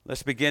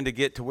let's begin to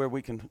get to where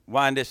we can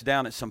wind this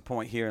down at some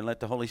point here and let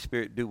the Holy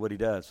Spirit do what he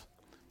does.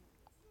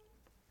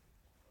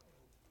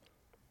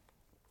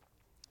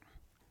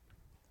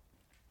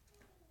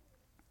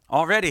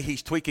 Already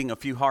he's tweaking a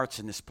few hearts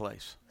in this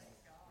place.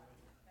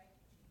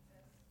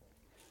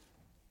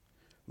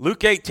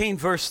 Luke 18,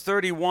 verse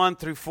 31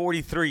 through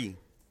 43.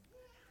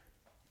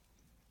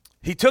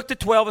 He took the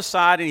 12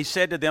 aside and he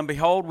said to them,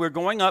 behold, we're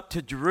going up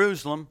to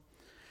Jerusalem,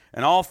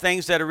 and all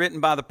things that are written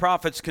by the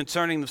prophets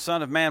concerning the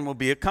Son of Man will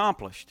be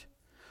accomplished.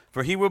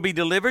 For he will be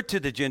delivered to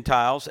the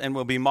Gentiles and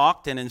will be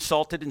mocked and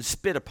insulted and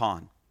spit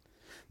upon.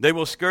 They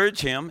will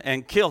scourge him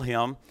and kill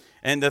him,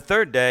 and the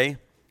third day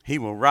he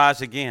will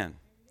rise again.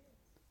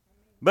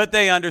 But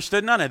they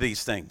understood none of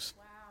these things.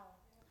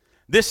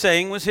 This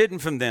saying was hidden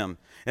from them,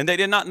 and they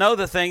did not know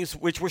the things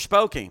which were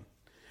spoken.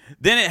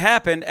 Then it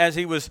happened, as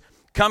he was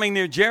coming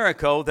near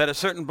Jericho, that a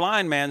certain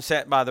blind man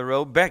sat by the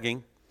road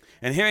begging,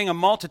 and hearing a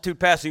multitude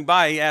passing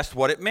by, he asked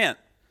what it meant.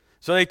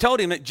 So they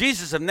told him that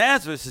Jesus of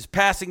Nazareth is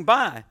passing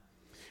by.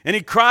 And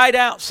he cried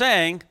out,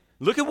 saying,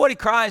 look at what he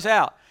cries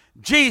out,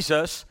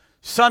 Jesus,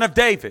 Son of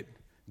David.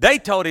 They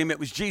told him it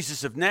was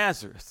Jesus of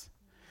Nazareth.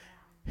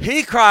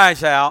 He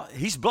cries out,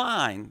 he's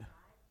blind,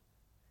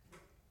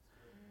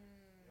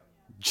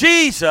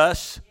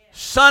 Jesus,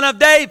 Son of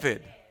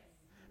David.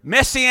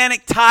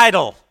 Messianic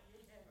title.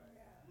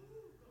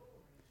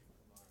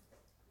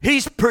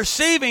 He's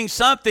perceiving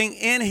something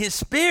in his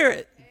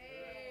spirit.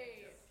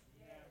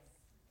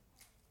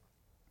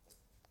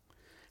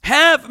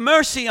 Have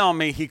mercy on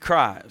me, he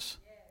cries.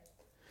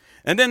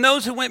 And then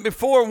those who went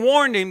before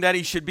warned him that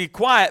he should be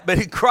quiet, but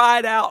he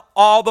cried out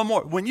all the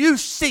more. When you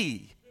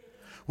see,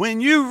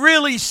 when you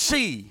really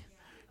see,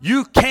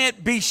 you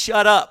can't be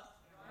shut up.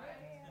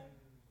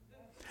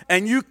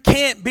 And you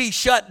can't be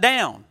shut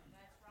down.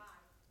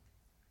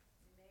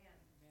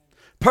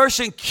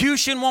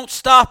 Persecution won't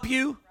stop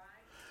you.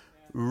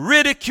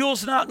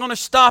 Ridicule's not going to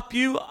stop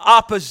you.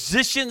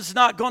 Opposition's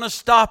not going to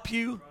stop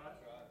you.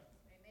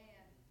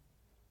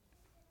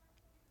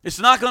 It's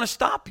not going to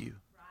stop you.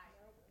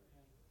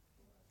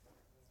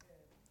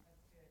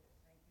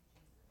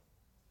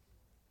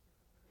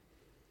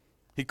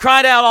 He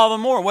cried out all the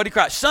more. What did he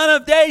cry? Son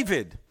of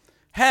David,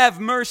 have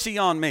mercy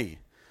on me.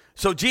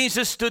 So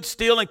Jesus stood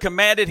still and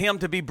commanded him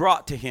to be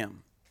brought to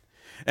him.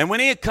 And when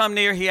he had come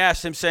near, he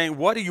asked him, saying,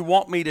 what do you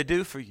want me to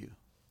do for you?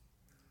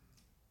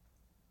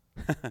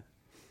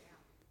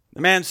 The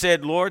man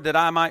said, Lord, that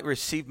I might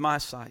receive my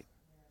sight.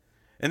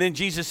 And then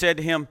Jesus said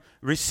to him,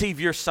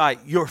 receive your sight.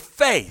 Your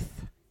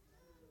faith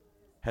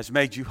has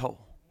made you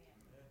whole.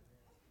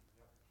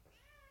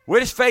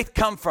 Where does faith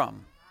come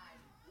from?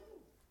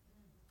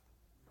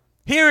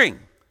 Hearing.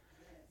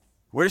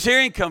 Where does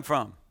hearing come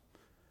from?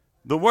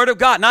 The Word of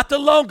God, not the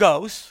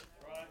logos.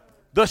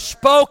 The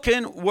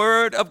spoken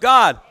Word of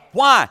God.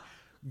 Why?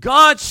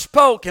 God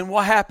spoke, and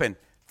what happened?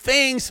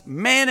 Things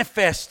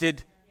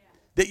manifested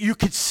that you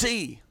could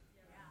see.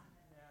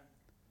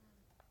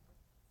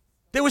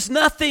 There was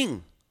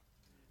nothing.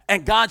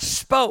 And God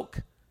spoke.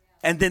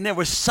 And then there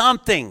was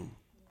something.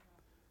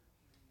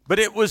 But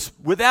it was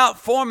without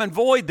form and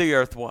void, the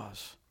earth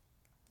was.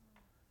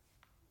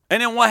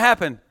 And then what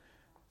happened?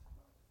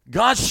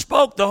 God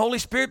spoke. The Holy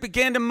Spirit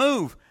began to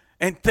move.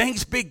 And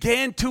things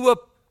began to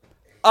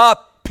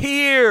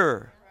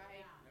appear.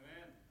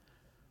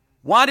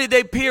 Why did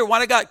they appear? Why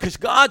did God? Because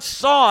God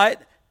saw it,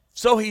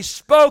 so he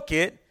spoke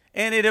it,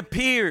 and it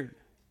appeared.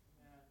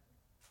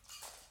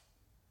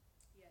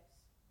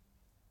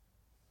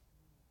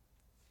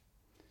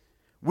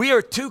 We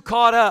are too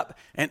caught up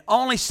and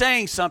only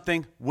saying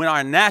something when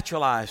our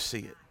natural eyes see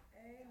it.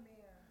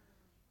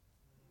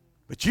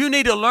 But you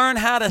need to learn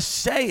how to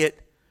say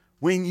it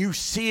when you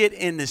see it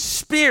in the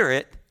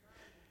Spirit.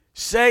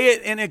 Say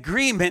it in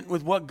agreement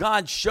with what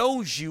God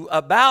shows you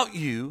about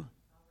you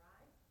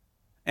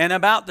and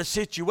about the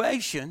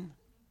situation.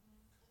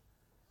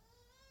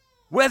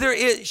 Whether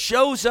it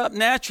shows up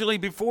naturally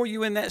before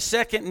you in that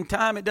second in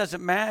time, it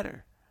doesn't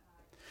matter.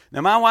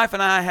 Now, my wife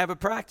and I have a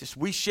practice.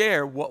 We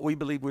share what we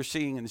believe we're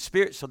seeing in the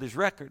Spirit, so there's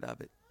record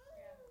of it.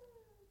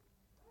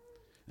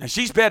 Now,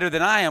 she's better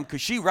than I am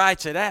because she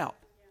writes it out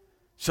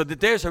so that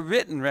there's a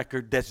written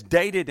record that's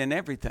dated and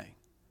everything.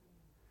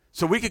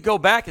 So we could go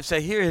back and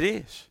say, here it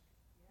is.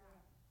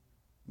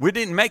 We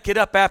didn't make it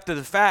up after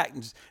the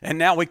fact, and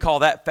now we call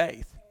that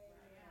faith.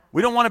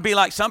 We don't want to be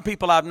like some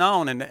people I've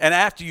known, and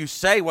after you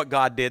say what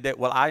God did, that,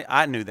 well,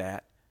 I knew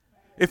that.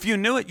 If you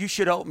knew it, you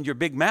should have opened your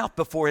big mouth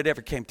before it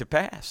ever came to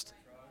pass.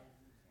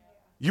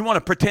 You want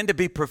to pretend to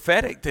be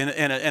prophetic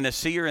and a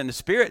seer in the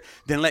Spirit,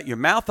 then let your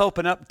mouth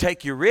open up,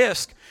 take your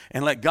risk,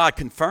 and let God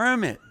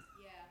confirm it.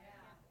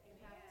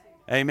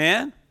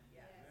 Amen?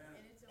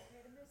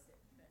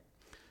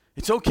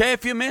 It's okay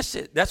if you miss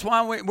it. That's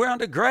why we're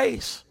under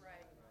grace.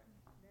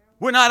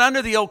 We're not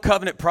under the old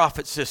covenant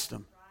prophet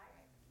system.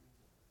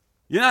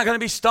 You're not going to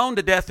be stoned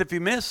to death if you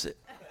miss it.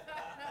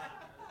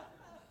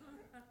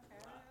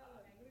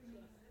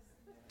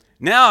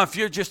 Now, if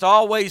you're just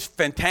always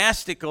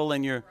fantastical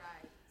and you're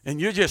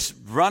just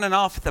running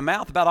off at the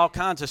mouth about all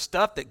kinds of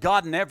stuff that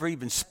God never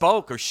even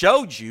spoke or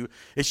showed you,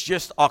 it's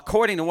just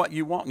according to what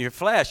you want in your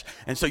flesh.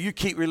 And so you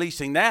keep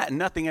releasing that and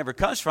nothing ever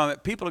comes from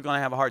it, people are going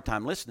to have a hard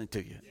time listening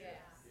to you.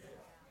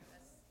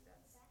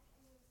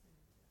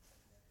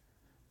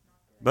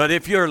 But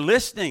if you're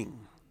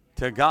listening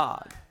to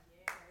God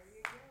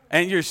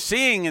and you're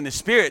seeing in the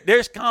Spirit,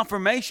 there's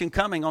confirmation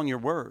coming on your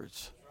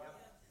words.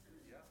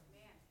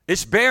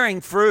 It's bearing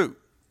fruit.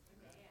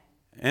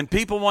 And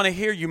people want to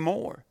hear you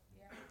more.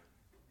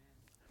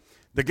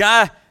 The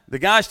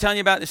guy's telling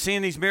you about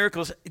seeing these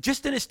miracles.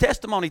 Just in his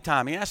testimony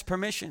time, he asked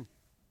permission.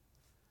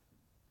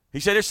 He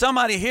said, there's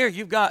somebody here.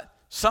 You've got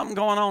something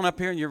going on up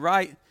here in your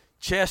right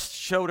chest,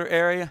 shoulder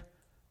area.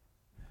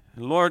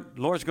 The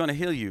Lord's going to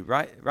heal you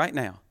right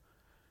now.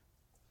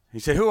 He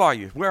said, who are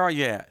you? Where are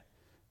you at?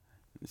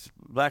 This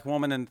black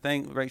woman in the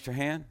thing raised her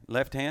hand,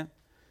 left hand.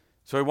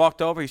 So he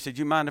walked over. He said,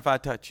 you mind if I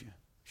touch you?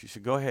 She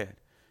said, go ahead.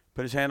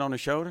 Put his hand on her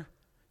shoulder.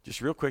 Just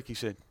real quick, he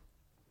said,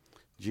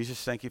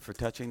 Jesus, thank you for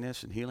touching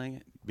this and healing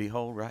it. Be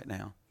whole right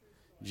now.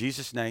 In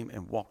Jesus' name,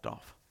 and walked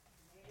off.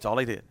 That's all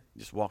he did.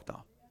 Just walked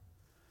off.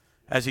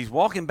 As he's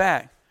walking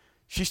back,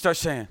 she starts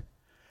saying,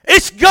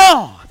 it's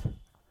gone.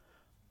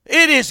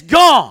 It is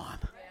gone.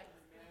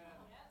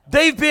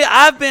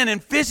 I've been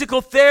in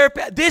physical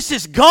therapy. This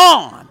is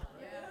gone.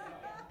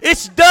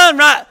 It's done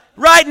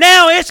right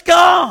now. It's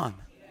gone.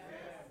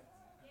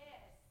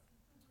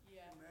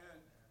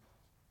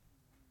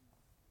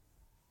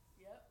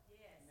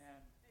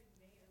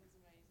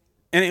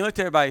 And he looked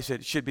at everybody and said,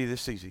 it should be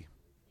this easy.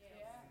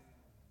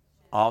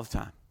 All the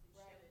time.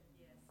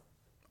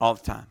 All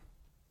the time.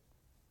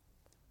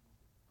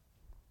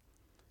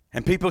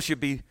 And people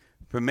should be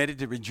permitted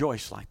to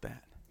rejoice like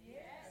that.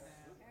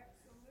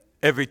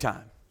 Every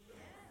time.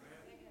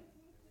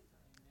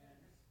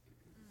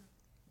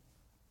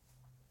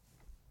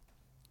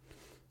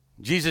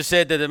 Jesus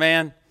said to the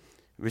man,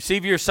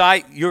 receive your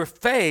sight, your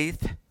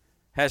faith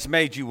has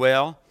made you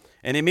well.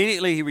 And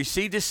immediately he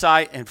received his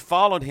sight and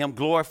followed him,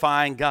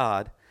 glorifying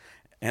God.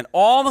 And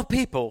all the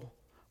people,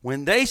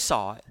 when they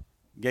saw it,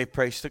 gave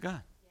praise to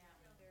God.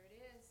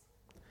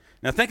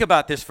 Now think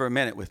about this for a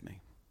minute with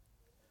me.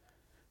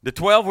 The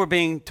 12 were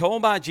being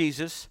told by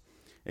Jesus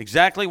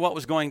exactly what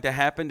was going to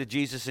happen to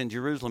Jesus in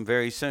Jerusalem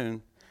very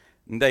soon.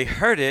 And they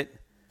heard it,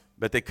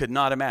 but they could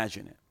not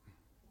imagine it.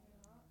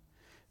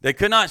 They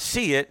could not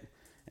see it.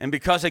 And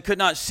because they could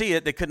not see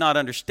it, they could not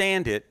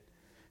understand it.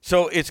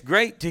 So it's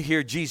great to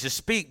hear Jesus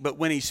speak, but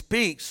when he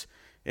speaks,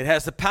 it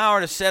has the power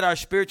to set our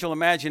spiritual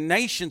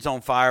imaginations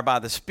on fire by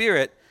the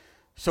Spirit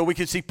so we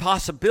can see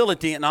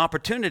possibility and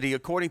opportunity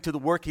according to the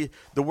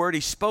word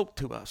he spoke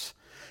to us.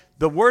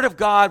 The Word of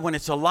God, when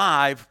it's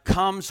alive,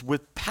 comes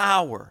with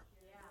power,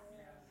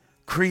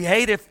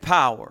 creative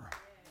power,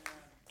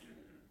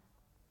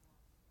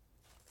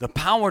 the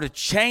power to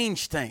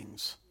change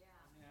things.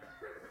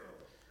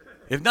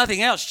 If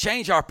nothing else,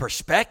 change our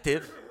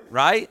perspective,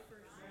 right?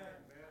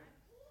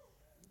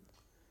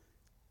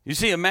 You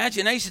see,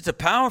 imagination's a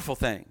powerful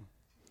thing.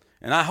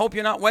 And I hope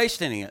you're not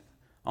wasting it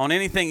on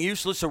anything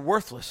useless or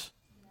worthless.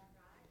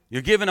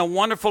 You're given a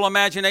wonderful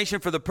imagination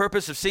for the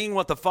purpose of seeing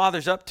what the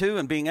Father's up to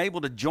and being able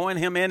to join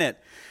him in it.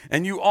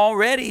 And you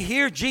already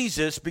hear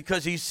Jesus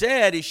because he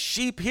said his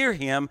sheep hear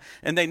him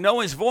and they know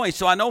his voice.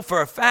 So I know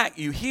for a fact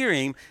you hear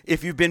him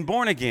if you've been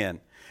born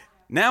again.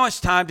 Now it's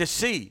time to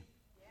see.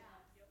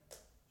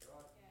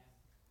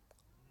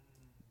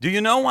 Do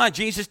you know why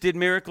Jesus did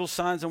miracles,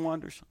 signs, and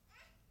wonders?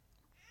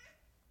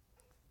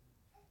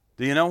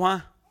 Do you know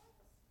why?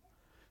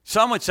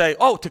 Some would say,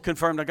 to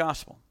confirm the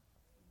gospel.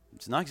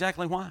 It's not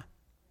exactly why.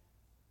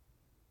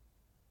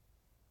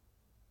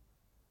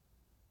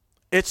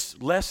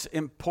 It's less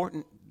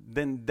important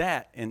than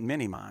that in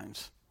many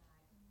minds.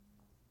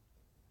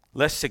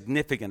 Less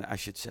significant, I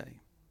should say.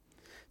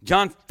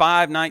 John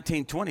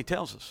 5:19-20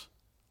 tells us.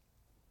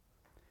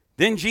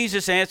 Then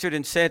Jesus answered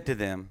and said to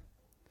them,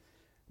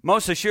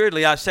 most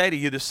assuredly I say to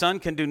you, the Son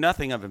can do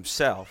nothing of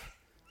himself,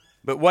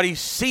 but what he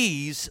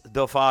sees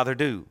the Father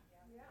do.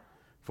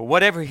 For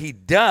whatever he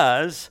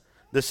does,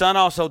 the Son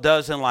also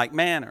does in like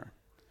manner.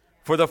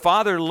 For the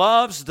Father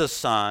loves the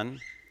Son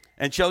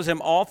and shows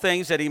him all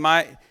things that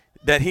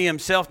he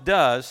himself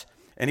does,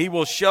 and he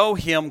will show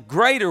him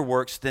greater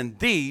works than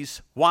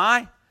these.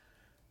 Why?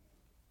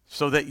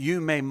 So that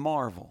you may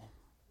marvel.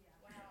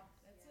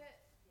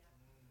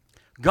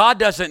 God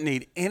doesn't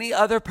need any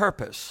other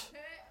purpose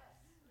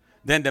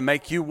than to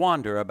make you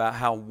wonder about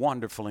how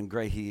wonderful and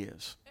great he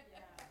is.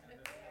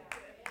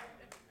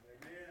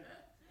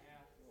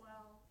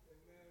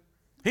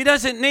 He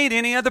doesn't need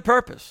any other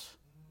purpose.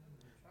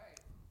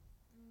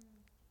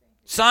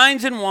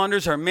 Signs and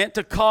wonders are meant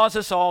to cause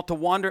us all to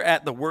wonder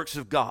at the works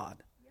of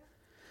God.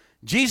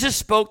 Jesus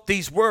spoke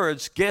these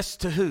words, guess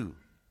to who?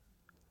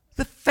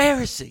 The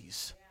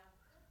Pharisees.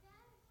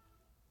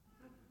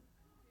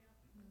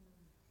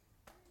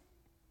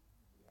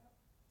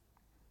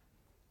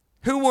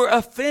 Who were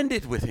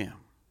offended with him.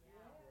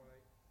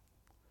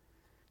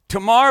 To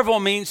marvel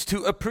means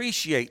to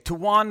appreciate, to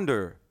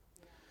wonder.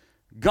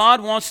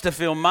 God wants to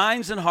fill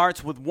minds and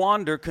hearts with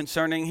wonder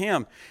concerning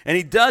him. And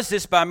he does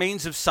this by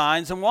means of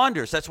signs and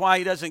wonders. That's why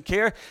he doesn't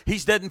care. He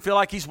doesn't feel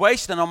like he's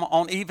wasting them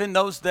on even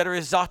those that are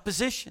his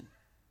opposition.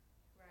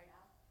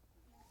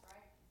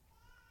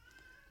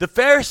 The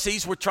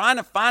Pharisees were trying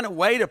to find a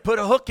way to put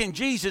a hook in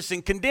Jesus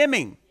and condemn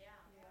him.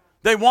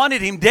 They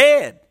wanted him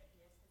dead.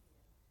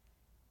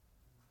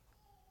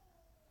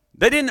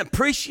 They didn't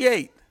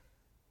appreciate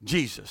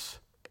Jesus.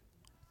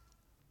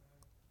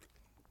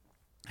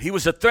 He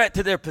was a threat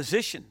to their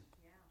position.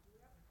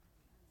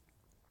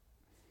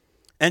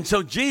 And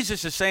so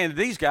Jesus is saying to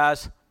these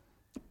guys,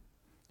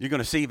 you're going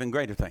to see even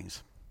greater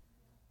things.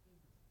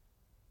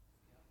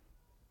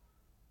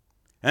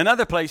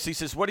 Another place he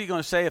says, what are you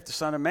going to say if the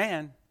Son of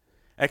Man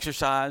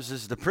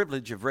exercises the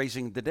privilege of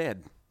raising the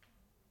dead?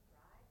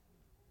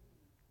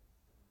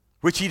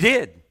 Which he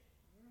did.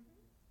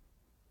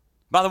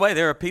 By the way,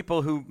 there are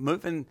people who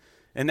move in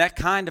that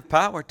kind of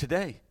power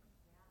today.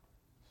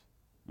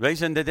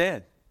 Raising the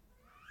dead.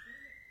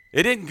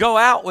 It didn't go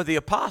out with the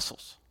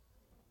apostles.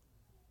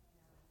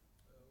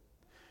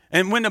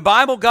 And when the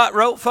Bible got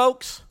wrote,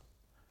 folks,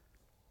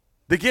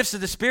 the gifts of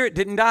the Spirit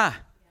didn't die.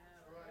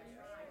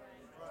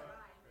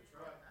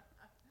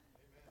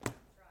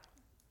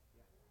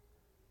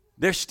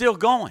 They're still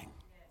going.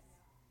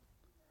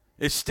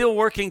 It's still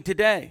working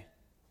today.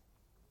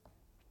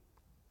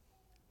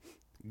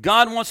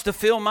 God wants to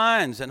fill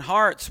minds and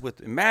hearts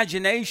with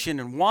imagination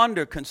and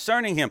wonder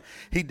concerning him.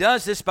 He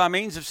does this by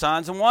means of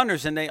signs and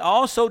wonders, and they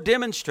also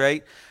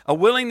demonstrate a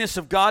willingness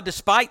of God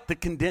despite the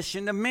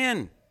condition of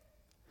men.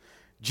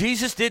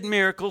 Jesus did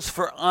miracles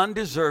for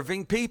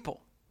undeserving people.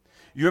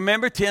 You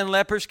remember 10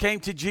 lepers came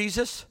to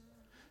Jesus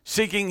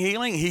seeking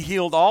healing? He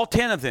healed all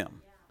 10 of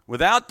them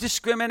without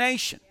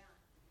discrimination.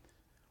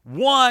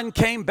 One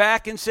came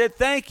back and said,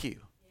 thank you.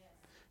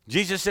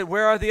 Jesus said,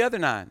 where are the other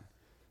 9?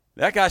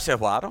 That guy said,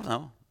 well, I don't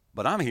know,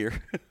 but I'm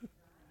here.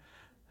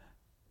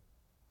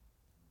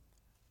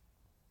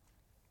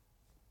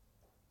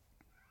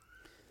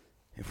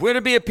 If we're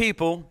to be a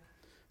people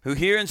who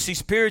hear and see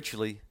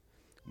spiritually,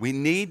 we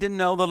need to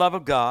know the love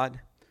of God,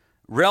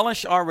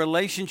 relish our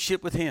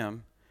relationship with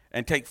him,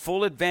 and take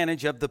full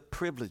advantage of the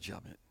privilege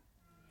of it.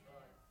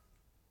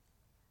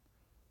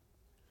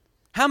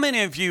 How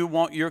many of you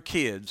want your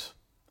kids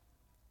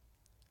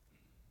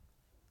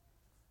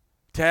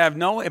to have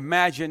no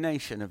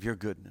imagination of your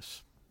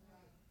goodness?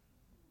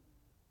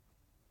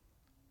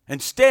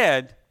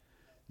 Instead,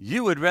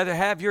 you would rather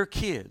have your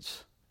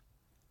kids'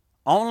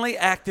 only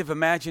active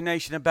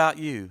imagination about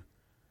you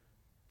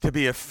to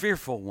be a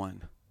fearful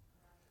one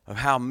of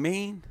how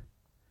mean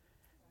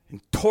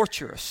and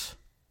torturous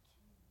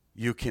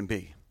you can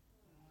be.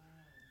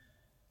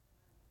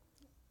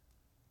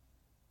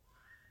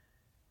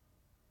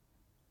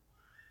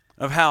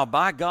 Of how,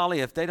 by golly,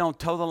 if they don't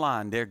toe the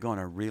line, they're going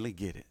to really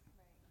get it.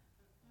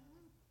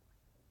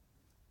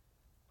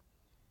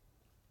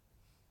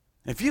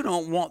 If you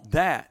don't want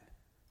that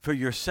for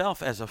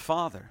yourself as a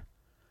father,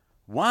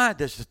 why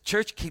does the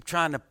church keep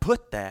trying to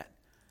put that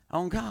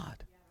on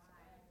God?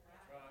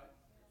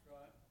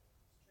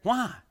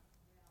 Why?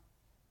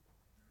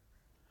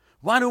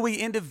 Why do we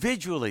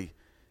individually,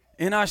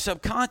 in our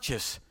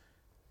subconscious,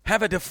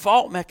 have a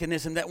default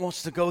mechanism that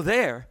wants to go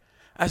there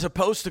as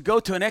opposed to go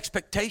to an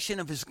expectation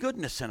of his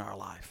goodness in our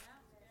life?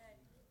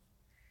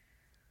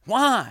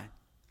 Why?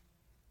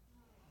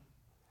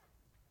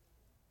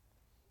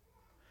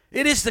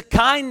 It is the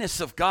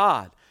kindness of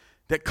God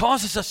that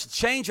causes us to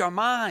change our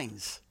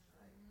minds.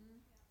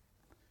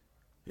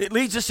 It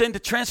leads us into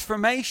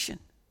transformation.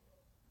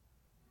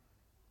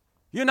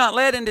 You were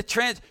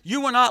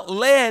not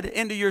led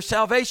into your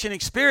salvation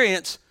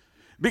experience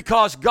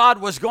because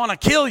God was going to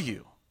kill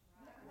you.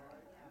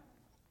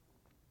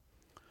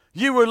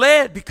 You were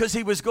led because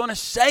he was going to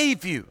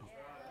save you.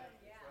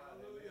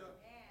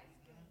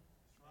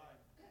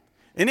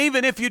 And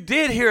even if you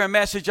did hear a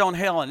message on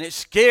hell and it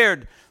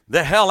scared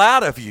the hell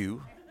out of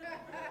you,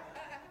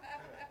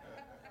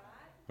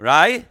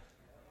 right?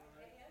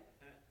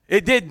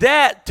 It did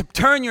that to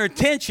turn your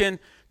attention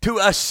to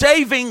a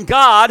saving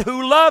God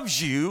who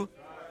loves you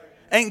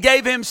and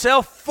gave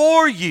himself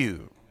for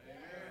you.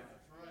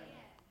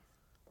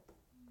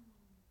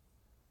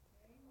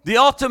 The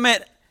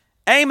ultimate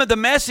aim of the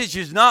message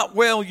is not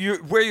where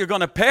you're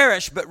going to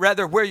perish, but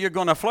rather where you're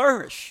going to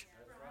flourish.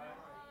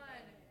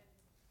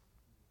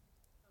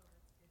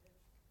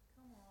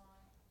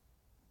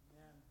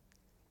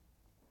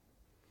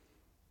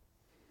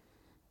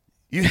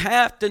 You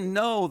have to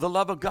know the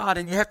love of God,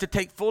 and you have to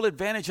take full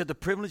advantage of the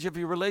privilege of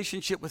your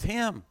relationship with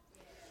him.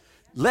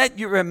 Let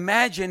your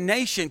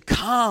imagination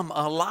come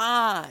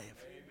alive.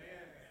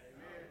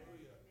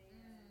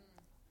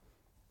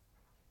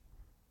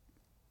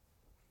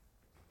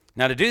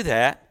 Now, to do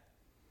that,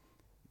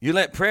 you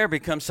let prayer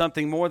become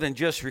something more than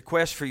just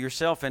requests for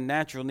yourself and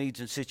natural needs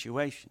and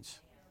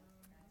situations.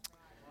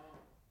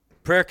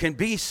 Prayer can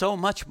be so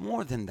much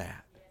more than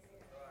that.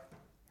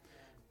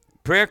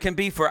 Prayer can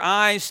be for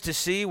eyes to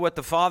see what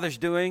the Father's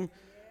doing,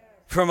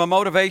 from a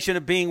motivation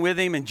of being with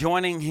him and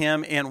joining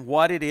him in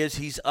what it is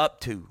he's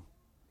up to.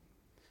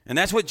 And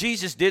that's what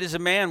Jesus did as a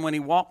man when he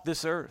walked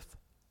this earth.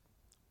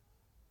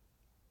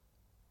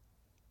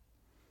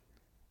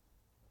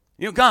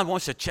 You know, God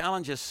wants to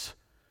challenge us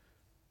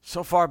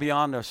so far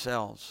beyond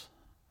ourselves.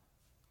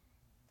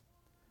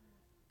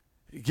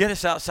 Get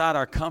us outside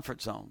our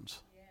comfort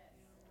zones.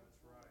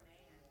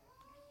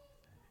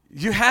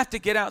 You have to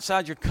get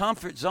outside your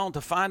comfort zone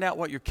to find out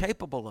what you're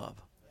capable of.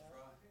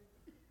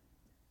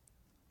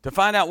 To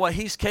find out what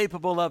he's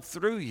capable of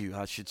through you,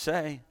 I should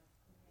say.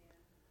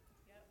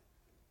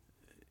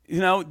 You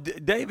know,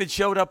 David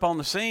showed up on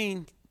the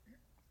scene,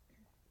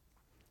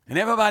 and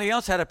everybody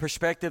else had a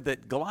perspective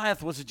that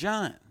Goliath was a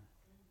giant.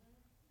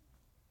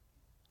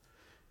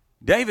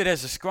 David,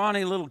 as a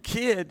scrawny little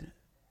kid,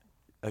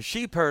 a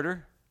sheep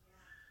herder,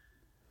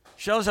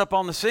 shows up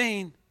on the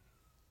scene,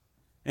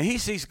 and he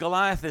sees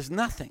Goliath as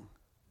nothing.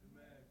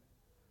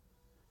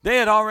 They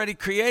had already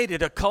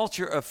created a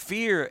culture of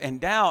fear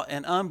and doubt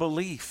and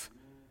unbelief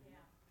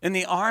in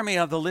the army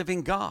of the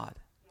living God.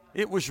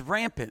 It was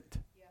rampant.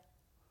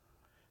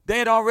 They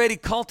had already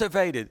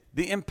cultivated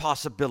the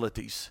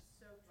impossibilities,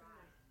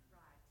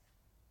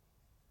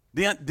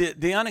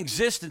 the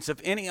unexistence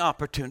of any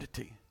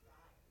opportunity.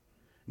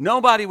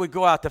 Nobody would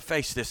go out to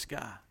face this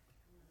guy.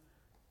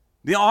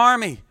 The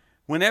army,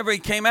 whenever he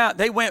came out,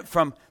 they went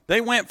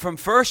from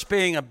first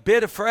being a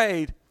bit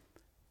afraid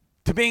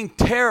to being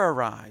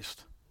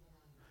terrorized,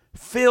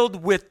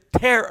 filled with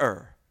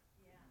terror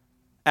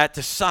at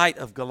the sight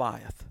of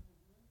Goliath.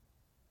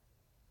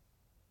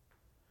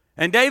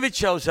 And David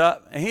shows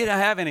up, and he didn't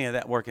have any of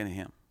that working in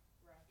him.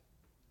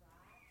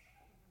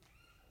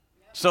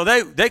 So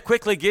they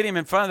quickly get him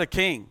in front of the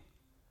king.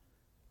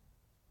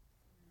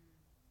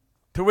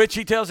 To which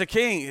he tells the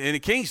king, and the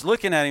king's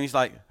looking at him, he's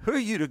like, who are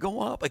you to go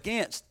up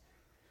against?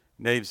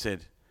 And David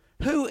said,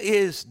 who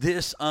is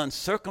this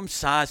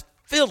uncircumcised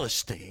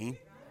Philistine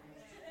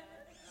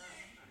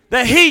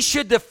that he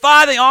should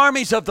defy the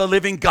armies of the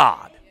living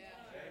God?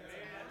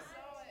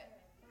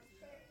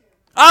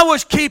 I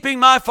was keeping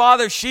my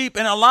father's sheep,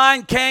 and a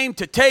lion came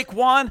to take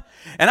one,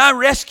 and I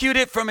rescued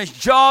it from his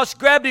jaws,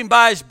 grabbed him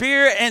by his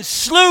beard, and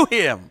slew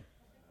him.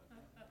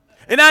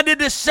 And I did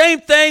the same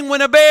thing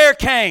when a bear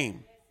came.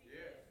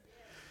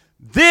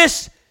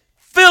 This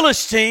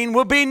Philistine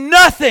will be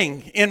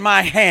nothing in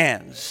my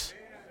hands.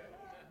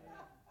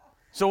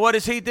 So what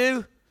does he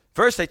do?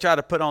 First they try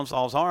to put on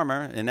Saul's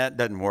armor, and that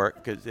doesn't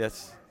work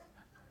because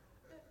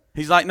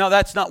he's like, no,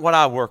 that's not what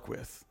I work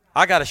with.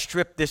 I got to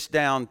strip this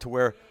down to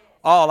where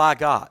all I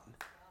got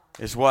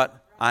is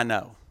what I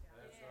know.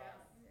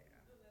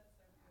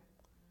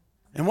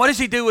 And what does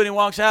he do when he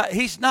walks out?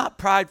 He's not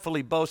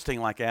pridefully boasting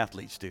like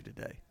athletes do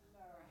today.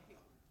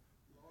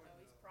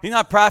 He's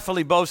not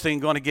pridefully boasting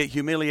and going to get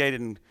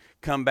humiliated and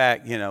come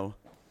back, you know.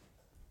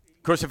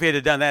 Of course, if he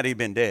had done that, he'd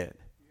been dead.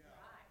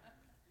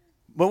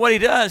 But what he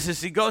does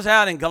is he goes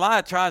out, and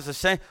Goliath tries to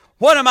say,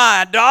 what am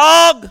I, a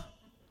dog,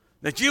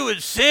 that you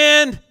would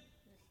sin?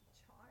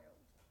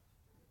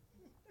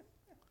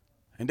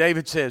 And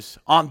David says,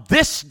 on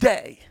this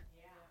day,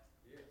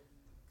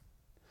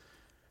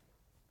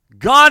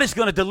 God is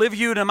going to deliver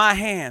you into my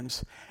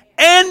hands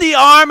and the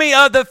army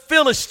of the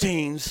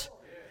Philistines,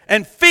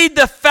 and feed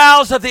the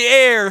fowls of the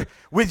air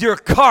with your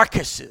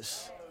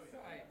carcasses.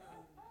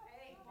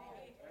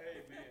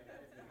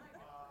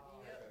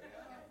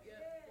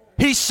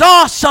 He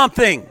saw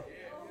something.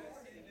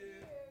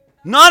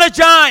 Not a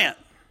giant.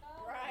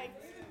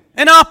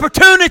 An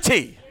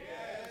opportunity.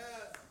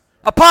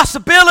 A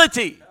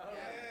possibility.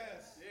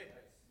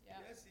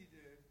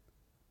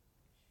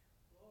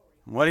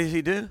 What does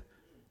he do?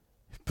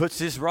 He puts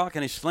his rock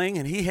in his sling,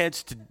 and he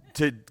heads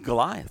to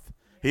Goliath.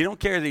 He don't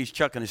care that he's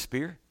chucking a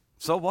spear.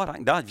 So what? I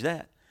can dodge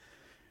that.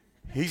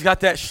 He's got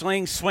that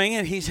sling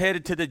swinging. He's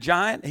headed to the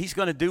giant. He's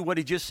going to do what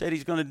he just said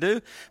he's going to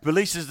do.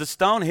 Releases the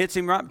stone, hits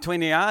him right between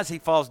the eyes. He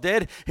falls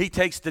dead. He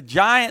takes the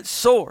giant's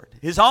sword,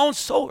 his own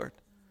sword,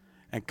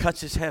 and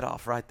cuts his head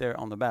off right there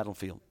on the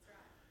battlefield.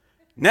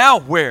 Now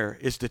where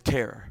is the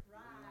terror?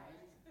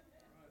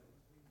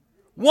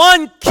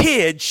 One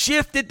kid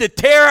shifted the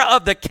terror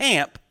of the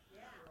camp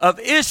of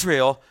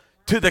Israel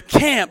to the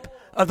camp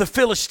of the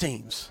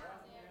Philistines.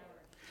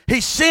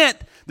 He sent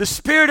the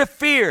spirit of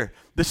fear,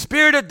 the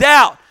spirit of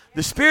doubt,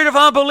 the spirit of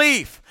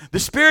unbelief, the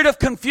spirit of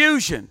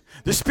confusion,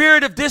 the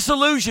spirit of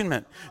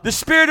disillusionment, the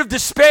spirit of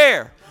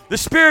despair, the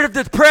spirit of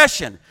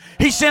depression.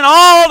 He sent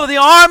all of the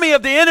army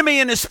of the enemy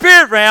in the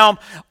spirit realm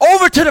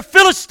over to the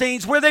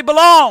Philistines where they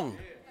belong.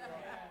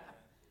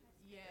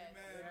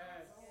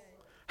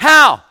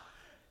 How?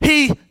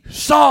 He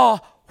saw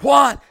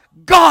what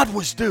God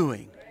was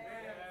doing.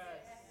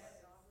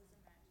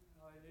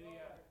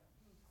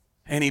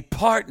 And he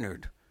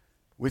partnered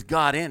with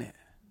God in it.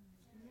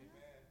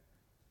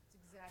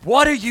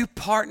 What are you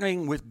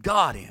partnering with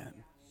God in?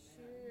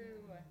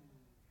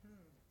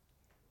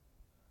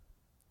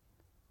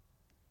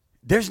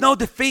 There's no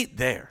defeat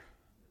there.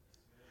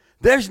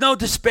 There's no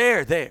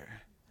despair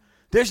there.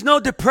 There's no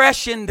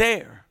depression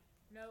there.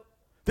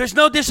 There's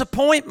no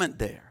disappointment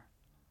there.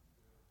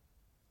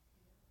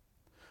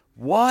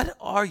 What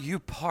are you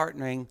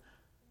partnering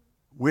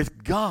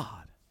with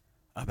God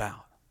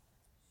about?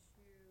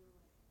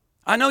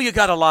 I know you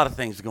got a lot of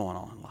things going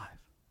on in life.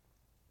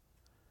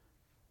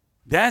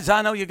 Dads,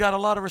 I know you got a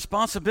lot of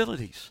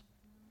responsibilities.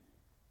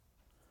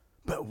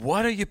 But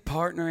what are you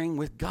partnering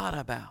with God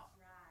about?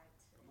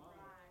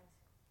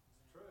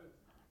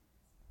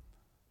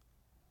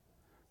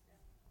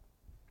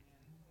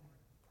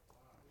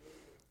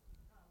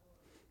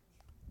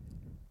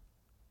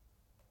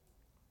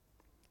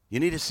 You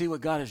need to see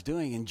what God is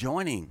doing and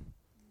joining.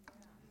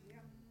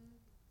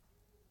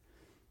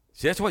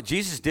 See, that's what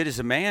Jesus did as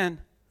a man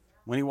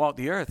when he walked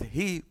the earth.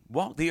 He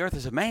walked the earth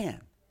as a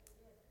man.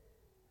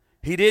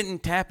 He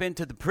didn't tap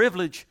into the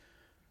privilege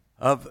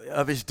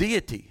of his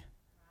deity.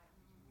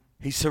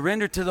 He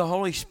surrendered to the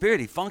Holy Spirit.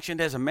 He functioned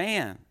as a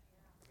man.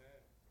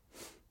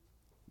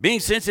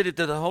 Being sensitive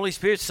to the Holy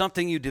Spirit is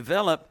something you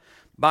develop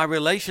by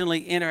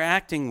relationally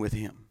interacting with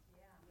him.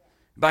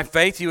 By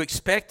faith, you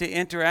expect to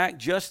interact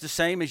just the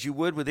same as you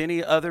would with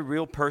any other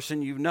real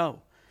person you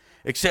know,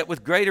 except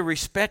with greater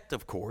respect,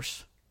 of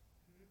course.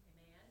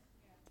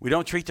 We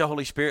don't treat the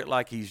Holy Spirit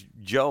like he's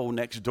Joe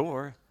next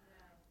door.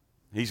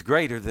 He's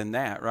greater than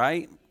that,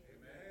 right?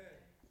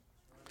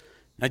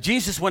 Now,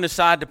 Jesus went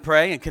aside to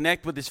pray and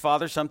connect with his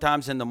Father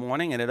sometimes in the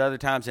morning and at other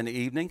times in the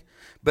evening,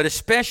 but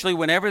especially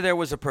whenever there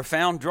was a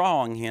profound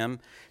drawing him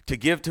to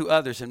give to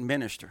others and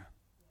minister.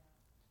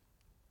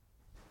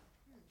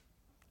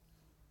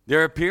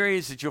 There are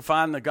periods that you'll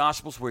find in the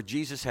Gospels where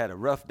Jesus had a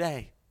rough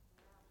day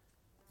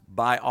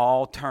by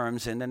all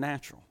terms in the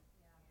natural.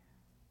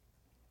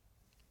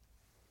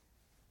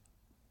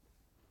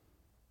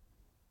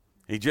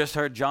 He just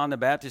heard John the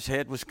Baptist's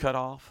head was cut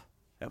off.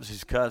 That was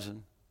his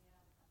cousin.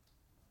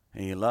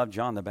 And he loved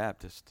John the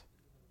Baptist.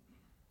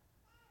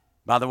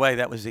 By the way,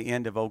 that was the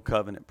end of Old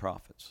Covenant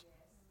prophets.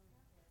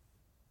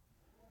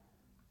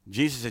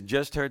 Jesus had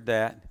just heard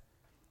that.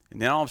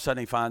 And then all of a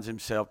sudden he finds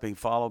himself being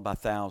followed by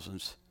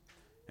thousands.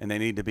 And they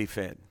need to be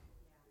fed.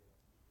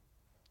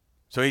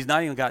 So he's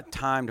not even got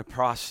time to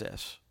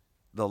process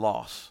the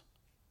loss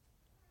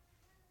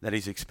that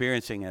he's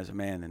experiencing as a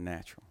man in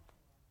natural.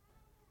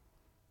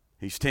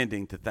 He's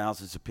tending to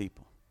thousands of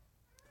people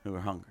who are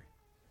hungry.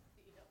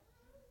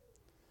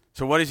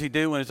 So what does he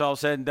do when it's all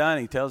said and done?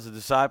 He tells the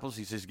disciples,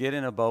 he says, get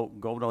in a boat,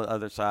 go to the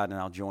other side, and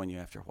I'll join you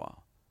after a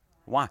while.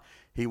 Why?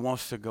 He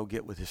wants to go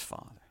get with his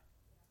Father.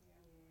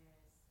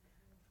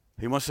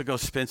 He wants to go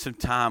spend some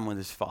time with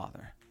his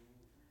Father.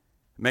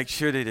 Make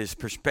sure that his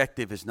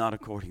perspective is not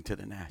according to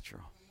the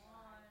natural,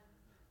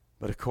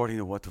 but according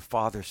to what the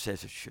Father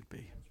says it should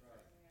be.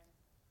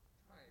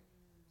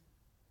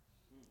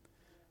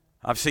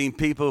 I've seen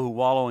people who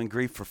wallow in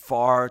grief for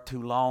far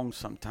too long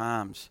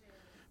sometimes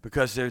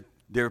because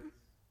they're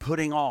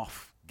putting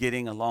off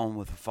getting alone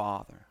with the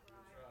Father.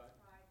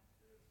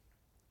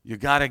 You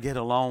got to get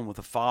alone with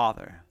the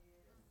Father.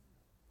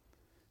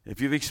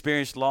 If you've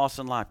experienced loss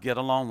in life, get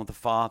alone with the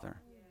Father.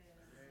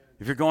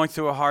 If you're going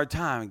through a hard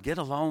time, get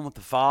alone with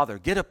the Father.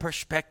 Get a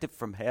perspective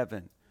from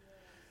heaven.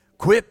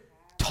 Quit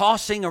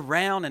tossing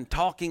around and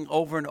talking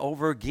over and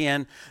over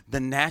again the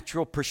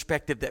natural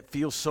perspective that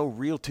feels so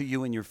real to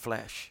you in your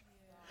flesh.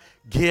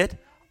 Get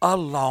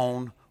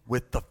alone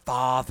with the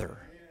Father.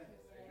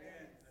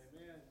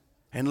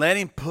 And let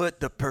him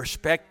put the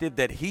perspective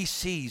that he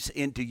sees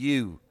into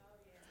you.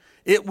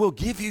 It will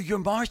give you your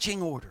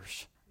marching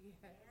orders.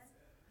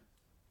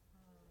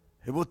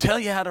 It will tell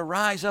you how to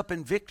rise up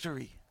in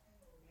victory.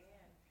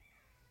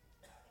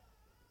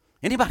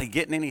 Anybody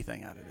getting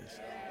anything out of this?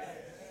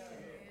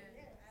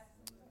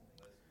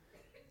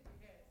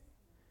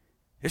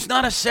 It's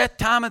not a set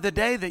time of the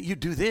day that you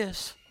do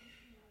this.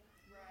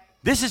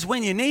 This is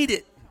when you need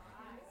it.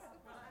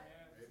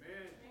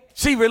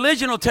 See,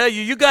 religion will tell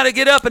you got to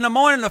get up in the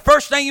morning. The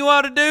first thing you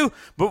ought to do,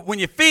 but when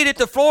your feet hit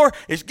the floor,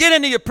 is get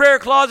into your prayer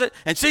closet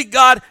and seek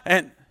God.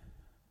 And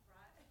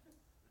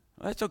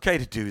well, it's okay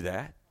to do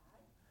that.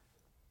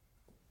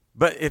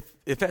 But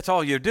if that's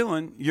all you're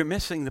doing, you're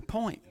missing the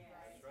point.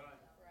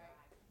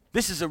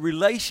 This is a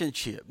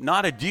relationship,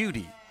 not a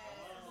duty.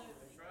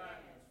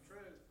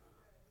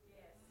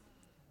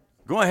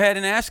 Go ahead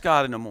and ask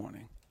God in the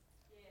morning.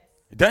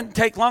 It doesn't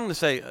take long to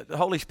say,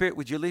 Holy Spirit,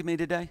 would you lead me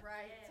today?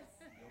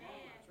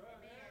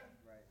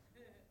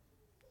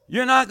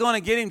 You're not going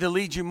to get him to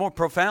lead you more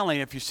profoundly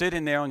if you sit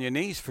in there on your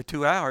knees for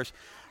 2 hours.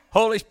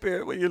 Holy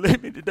Spirit, will you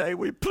lead me today?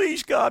 Will you,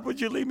 please, God, would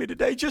you lead me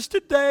today? Just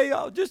today.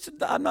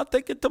 I'm not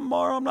thinking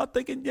tomorrow. I'm not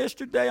thinking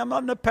yesterday. I'm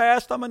not in the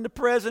past. I'm in the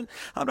present.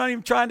 I'm not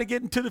even trying to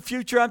get into the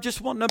future. I'm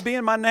just wanting to be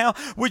in my now.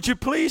 Would you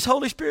please,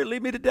 Holy Spirit,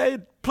 lead me today?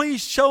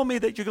 Please show me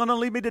that you're going to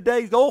lead me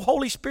today. Oh,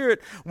 Holy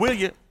Spirit, will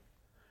you?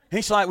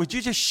 He's like, would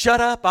you just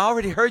shut up? I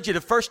already heard you the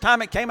first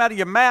time it came out of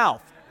your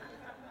mouth.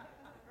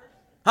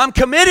 I'm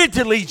committed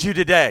to lead you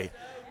today.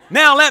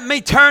 Now let me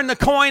turn the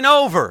coin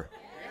over.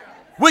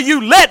 Will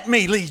you let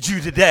me lead you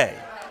today?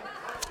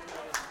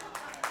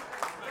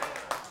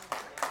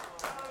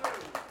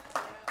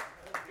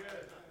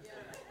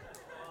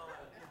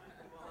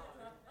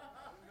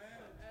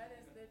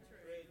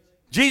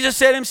 Jesus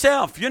said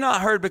himself, you're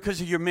not heard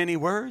because of your many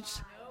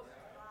words.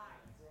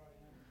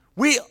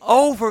 We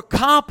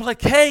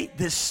overcomplicate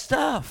this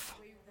stuff.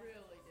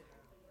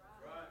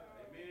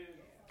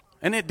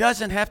 And it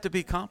doesn't have to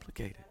be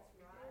complicated.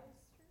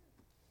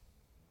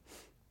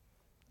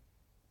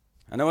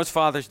 I know it's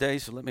Father's Day,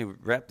 so let me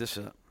wrap this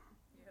up.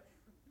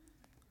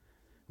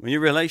 When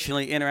you're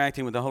relationally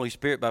interacting with the Holy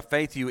Spirit by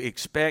faith, you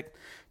expect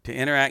to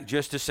interact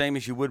just the same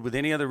as you would with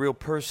any other real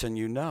person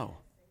you know,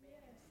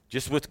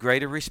 just with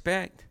greater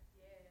respect.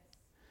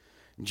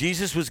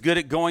 Jesus was good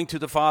at going to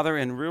the Father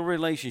in real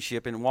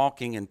relationship and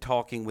walking and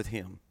talking with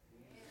him.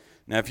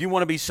 Now, if you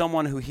want to be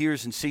someone who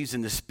hears and sees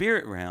in the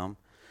spirit realm,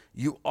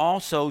 you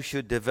also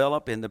should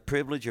develop in the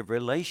privilege of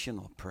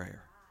relational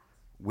prayer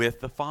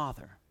with the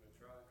Father.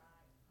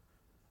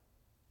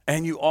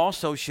 And you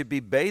also should be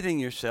bathing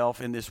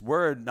yourself in this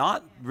word,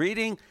 not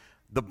reading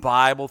the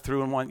Bible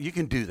through and one. You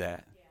can do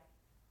that.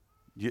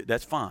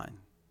 That's fine.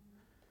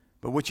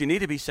 But what you need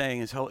to be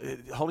saying is,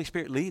 Holy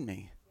Spirit, lead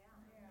me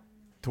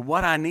to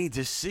what I need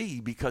to see,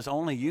 because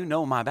only you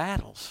know my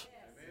battles.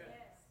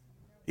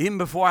 Even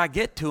before I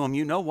get to them,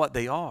 you know what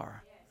they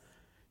are.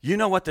 You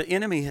know what the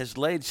enemy has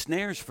laid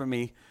snares for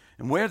me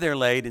and where they're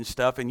laid and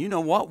stuff. And you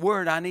know what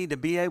word I need to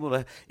be able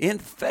to, in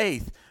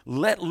faith,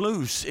 let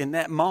loose in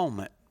that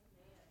moment,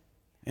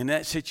 in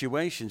that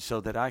situation,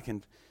 so that I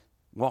can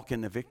walk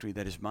in the victory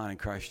that is mine in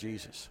Christ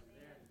Jesus.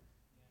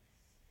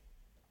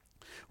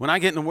 When I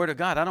get in the Word of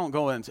God, I don't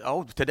go and say,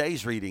 oh,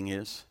 today's reading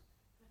is.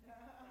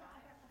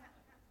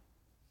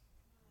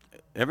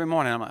 Every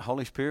morning I'm like,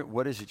 Holy Spirit,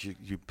 what is it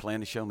you plan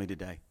to show me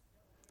today?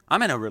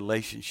 I'm in a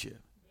relationship.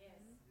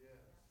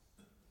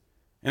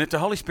 And if the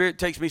Holy Spirit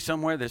takes me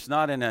somewhere that's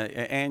not in an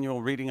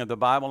annual reading of the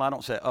Bible, I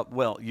don't say, oh,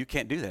 well, you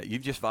can't do that.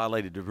 You've just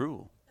violated the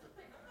rule.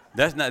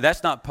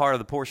 That's not part of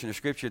the portion of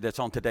Scripture that's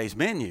on today's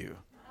menu.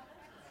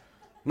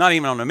 Not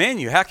even on the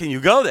menu. How can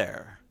you go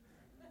there?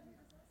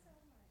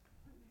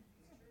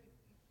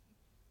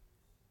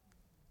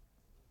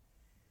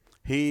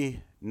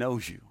 He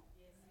knows you.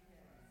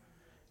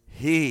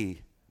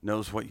 He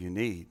knows what you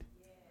need.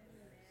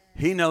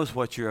 He knows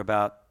what you're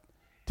about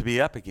to be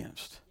up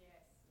against.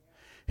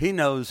 He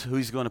knows who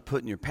he's going to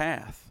put in your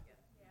path.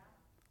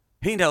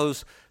 He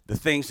knows the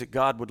things that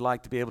God would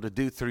like to be able to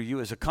do through you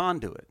as a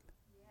conduit.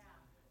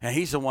 And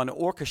he's the one that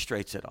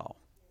orchestrates it all.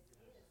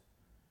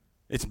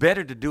 It's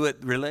better to do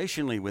it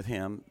relationally with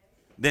him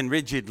than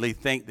rigidly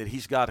think that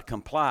he's got to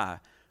comply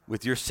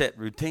with your set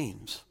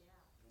routines.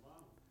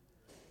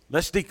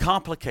 Let's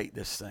decomplicate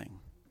this thing.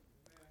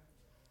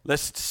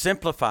 Let's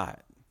simplify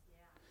it.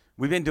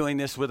 We've been doing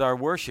this with our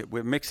worship.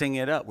 We're mixing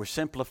it up. We're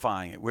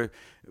simplifying it. We're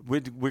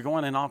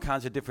going in all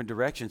kinds of different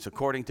directions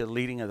according to the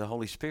leading of the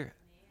Holy Spirit.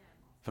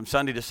 From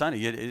Sunday to Sunday.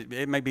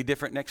 It may be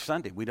different next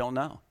Sunday. We don't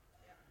know.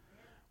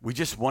 We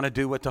just want to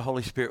do what the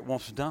Holy Spirit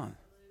wants done.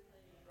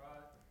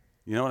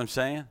 You know what I'm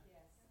saying?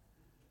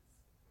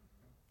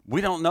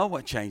 We don't know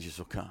what changes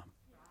will come.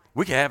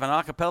 We could have an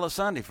a cappella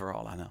Sunday for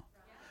all I know.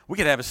 We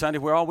could have a Sunday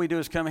where all we do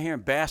is come in here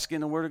and bask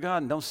in the Word of God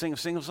and don't sing a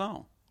single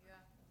song.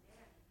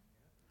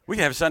 We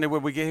can have a Sunday where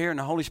we get here and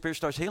the Holy Spirit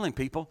starts healing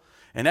people,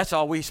 and that's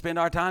all we spend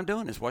our time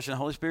doing is watching the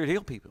Holy Spirit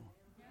heal people.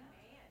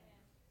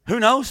 Who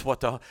knows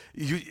what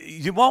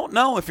you won't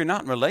know if you're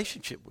not in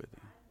relationship with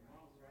him.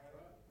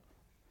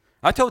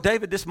 I told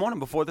David this morning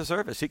before the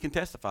service, he can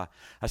testify.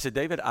 I said,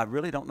 David, I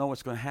really don't know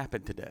what's going to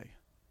happen today.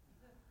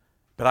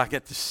 But I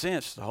get the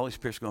sense the Holy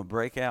Spirit's going to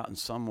break out in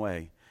some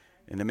way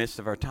in the midst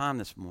of our time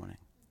this morning.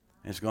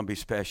 And it's going to be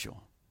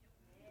special.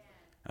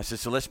 I said,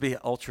 so let's be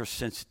ultra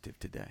sensitive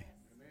today.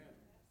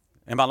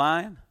 Am I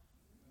lying?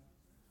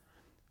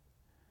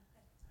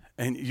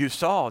 And you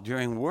saw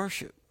during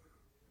worship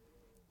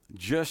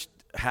just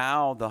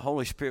how the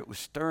Holy Spirit was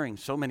stirring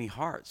so many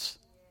hearts.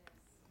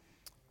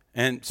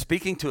 and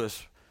speaking to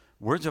us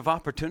words of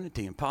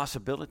opportunity and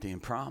possibility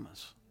and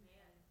promise.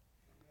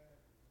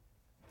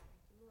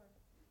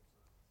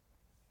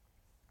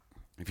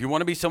 If you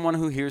want to be someone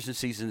who hears and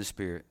sees in the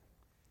Spirit,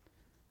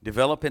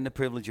 develop in the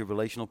privilege of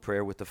relational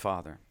prayer with the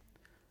Father.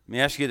 Let me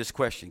ask you this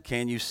question.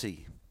 Can you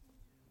see?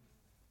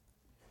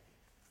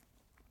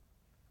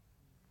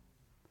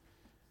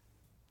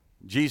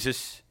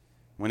 Jesus,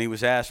 when he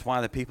was asked why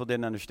the people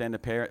didn't understand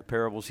the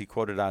parables, he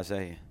quoted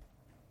Isaiah.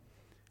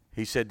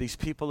 He said, these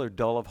people are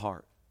dull of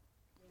heart.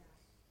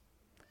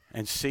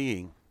 And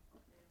seeing,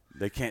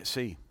 they can't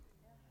see.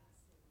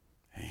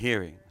 And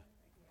hearing,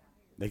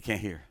 they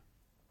can't hear.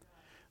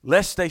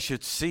 Lest they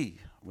should see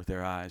with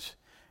their eyes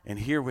and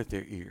hear with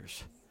their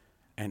ears,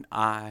 and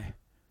I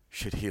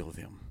should heal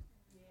them.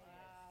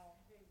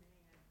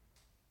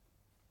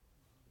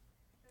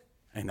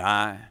 And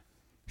I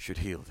should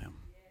heal them.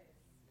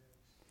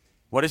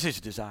 What is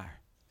his desire?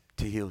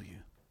 To heal you.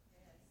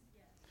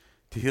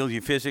 To heal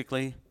you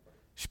physically,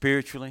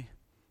 spiritually,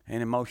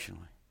 and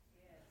emotionally.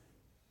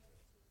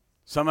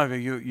 Some of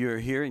you're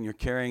here and you're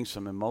carrying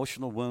some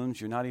emotional wounds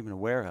you're not even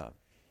aware of,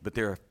 but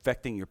they're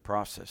affecting your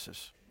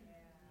processes.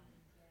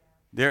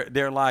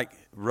 They're like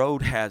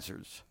road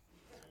hazards.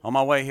 On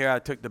my way here, I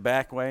took the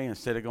back way.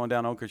 Instead of going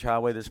down Oak Ridge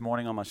Highway this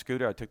morning on my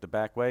scooter, I took the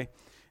back way.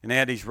 And they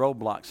had these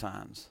roadblock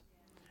signs.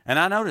 And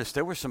I noticed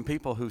there were some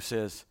people who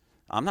says,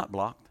 I'm not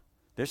blocked.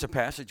 There's a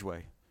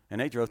passageway.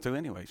 And they drove through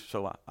anyway.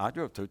 So I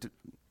drove through.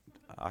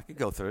 I could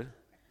go through.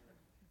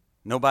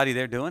 Nobody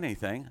there doing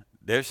anything.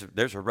 There's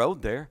a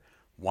road there.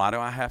 Why do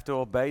I have to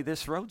obey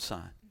this road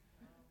sign?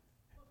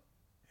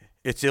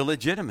 It's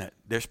illegitimate.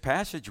 There's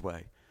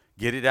passageway.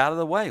 Get it out of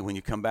the way. When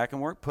you come back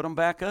and work, put them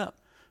back up.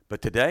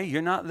 But today,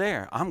 you're not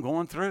there. I'm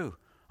going through.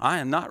 I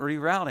am not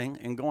rerouting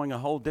and going a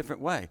whole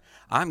different way.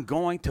 I'm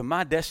going to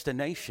my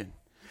destination.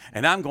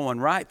 And I'm going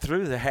right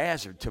through the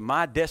hazard to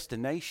my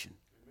destination.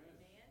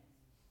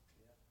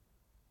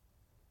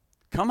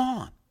 Come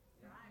on.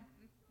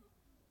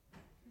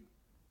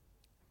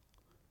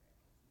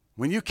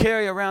 When you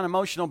carry around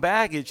emotional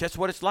baggage, that's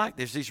what it's like.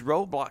 There's these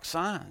roadblock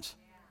signs.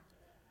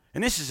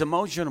 And this is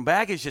emotional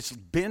baggage that's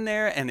been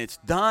there and it's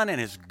done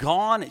and it's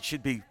gone. It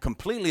should be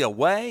completely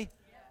away.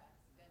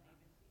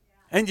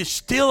 And you're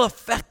still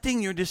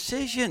affecting your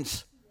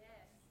decisions.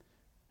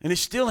 And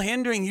it's still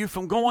hindering you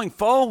from going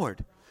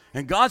forward.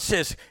 And God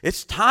says,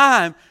 it's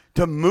time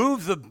to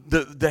move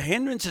the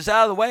hindrances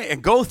out of the way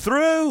and go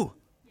through.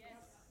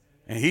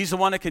 And he's the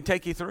one that can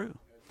take you through.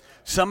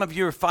 Some of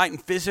you are fighting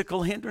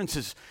physical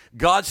hindrances.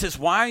 God says,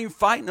 why are you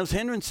fighting those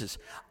hindrances?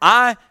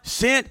 I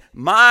sent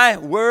my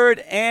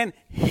word and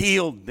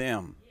healed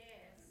them.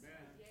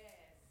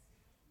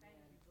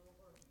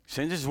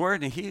 Send his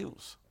word and he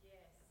heals.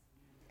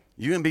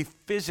 You can be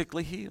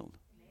physically healed.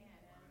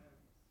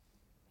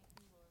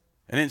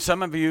 And then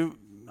some of you,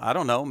 I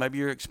don't know, maybe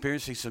you're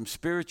experiencing some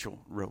spiritual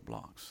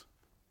roadblocks.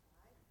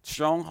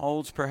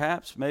 Strongholds,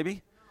 perhaps,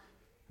 maybe.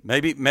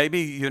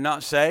 Maybe you're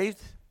not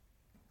saved.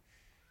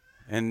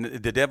 And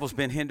the devil's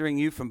been hindering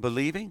you from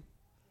believing.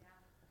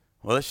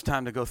 Well, it's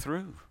time to go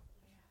through.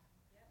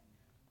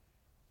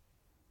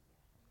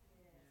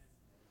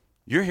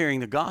 You're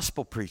hearing the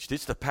gospel preached.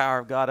 It's the power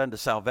of God unto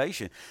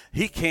salvation.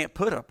 He can't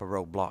put up a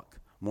roadblock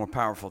more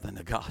powerful than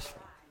the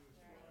gospel.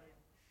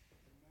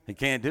 He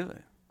can't do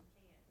it.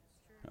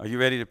 Are you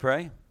ready to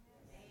pray?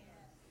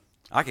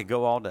 I could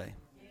go all day.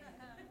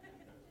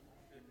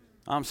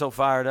 I'm so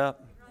fired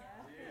up.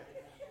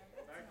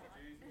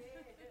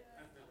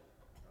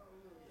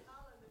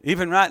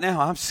 Even right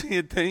now, I'm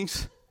seeing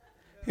things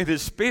in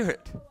his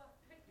spirit.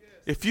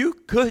 If you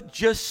could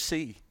just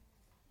see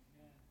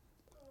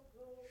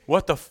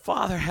what the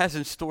Father has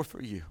in store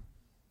for you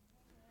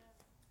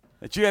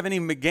that you haven't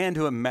even began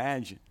to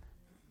imagine.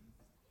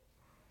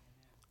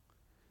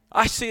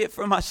 I see it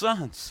for my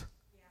sons.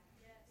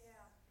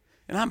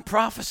 And I'm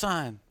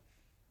prophesying.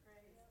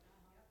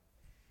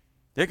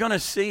 They're going to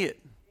see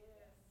it.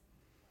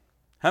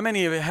 How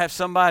many of you have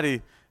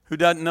somebody who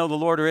doesn't know the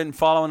Lord or isn't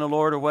following the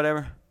Lord or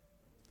whatever?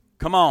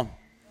 Come on.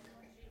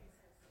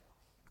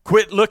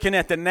 Quit looking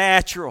at the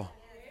natural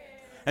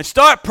and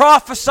start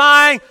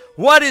prophesying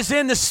what is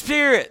in the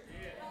Spirit.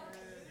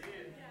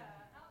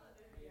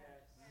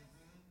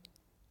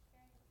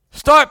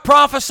 Start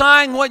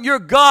prophesying what your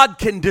God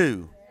can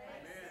do.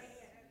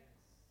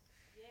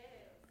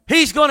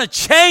 He's going to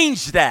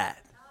change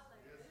that.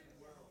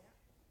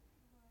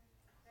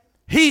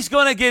 He's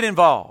going to get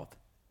involved.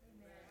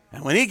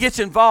 And when he gets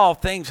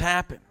involved, things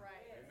happen.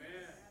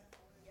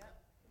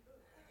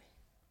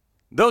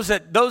 Those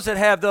that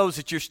have those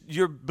that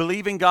you're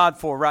believing God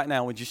for right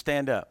now, would you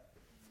stand up?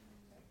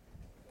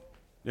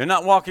 They're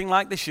not walking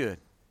like they should.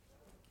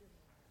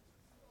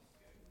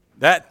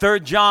 That 3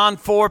 John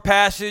 4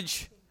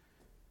 passage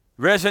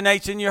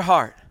resonates in your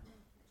heart.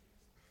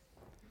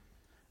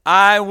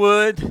 I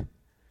would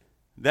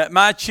that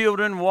my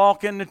children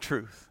walk in the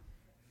truth.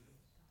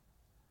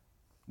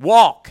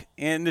 Walk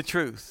in the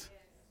truth.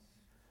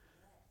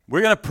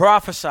 We're going to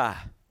prophesy.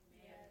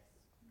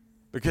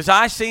 Because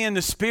I see in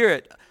the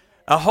Spirit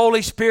A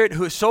Holy Spirit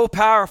who is so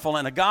powerful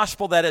and a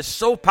gospel that is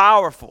so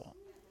powerful.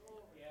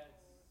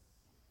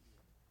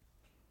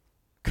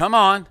 Come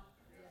on.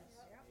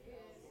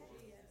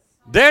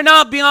 They're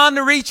not beyond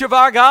the reach of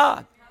our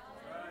God.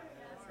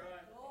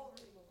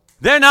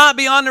 They're not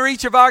beyond the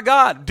reach of our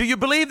God. Do you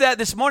believe that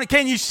this morning?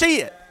 Can you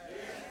see it?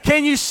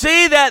 Can you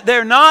see that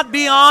they're not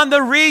beyond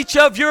the reach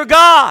of your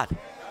God?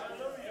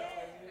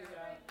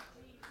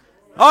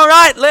 All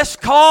right, let's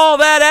call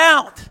that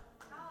out.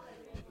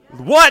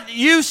 What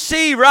you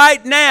see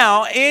right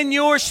now in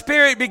your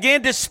spirit,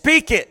 begin to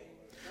speak it.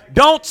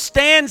 Don't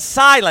stand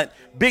silent.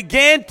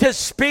 Begin to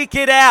speak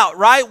it out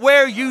right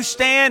where you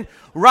stand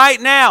right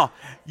now.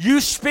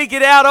 You speak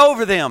it out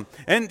over them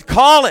and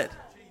call it.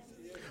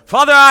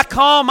 Father, I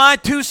call my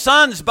two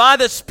sons by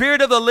the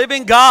Spirit of the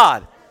living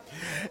God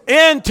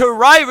into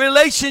right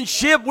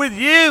relationship with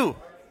you.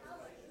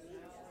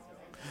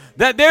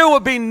 That there will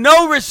be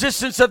no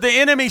resistance of the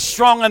enemy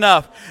strong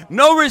enough.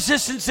 No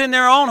resistance in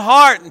their own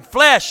heart and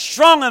flesh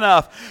strong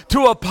enough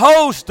to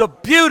oppose the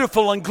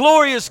beautiful and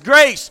glorious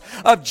grace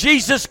of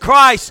Jesus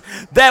Christ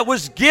that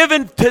was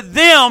given to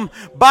them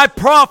by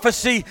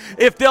prophecy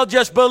if they'll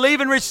just believe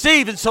and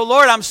receive. And so,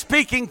 Lord, I'm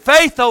speaking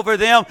faith over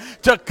them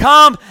to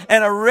come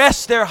and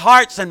arrest their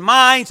hearts and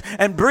minds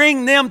and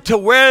bring them to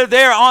where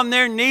they're on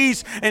their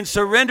knees and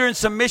surrender and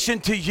submission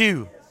to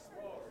you.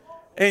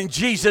 In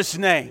Jesus'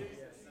 name.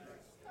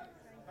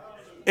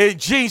 In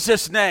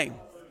Jesus' name.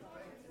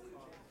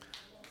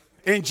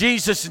 In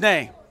Jesus'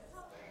 name.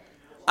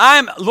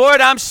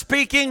 Lord, I'm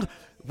speaking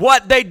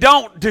what they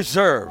don't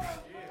deserve.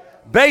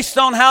 Based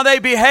on how they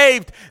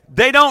behaved,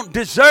 they don't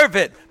deserve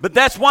it. But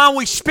that's why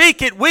we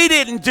speak it. We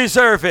didn't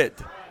deserve it.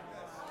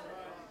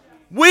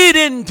 We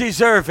didn't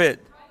deserve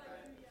it.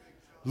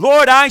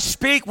 Lord, I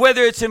speak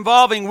whether it's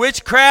involving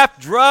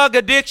witchcraft, drug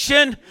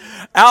addiction,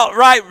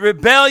 outright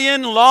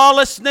rebellion,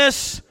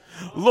 lawlessness,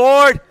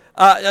 Lord,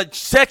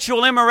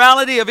 sexual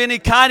immorality of any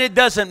kind. It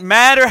doesn't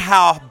matter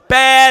how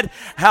bad,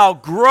 how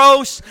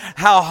gross,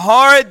 how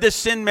horrid the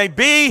sin may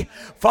be.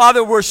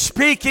 Father, we're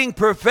speaking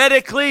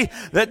prophetically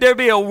that there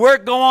be a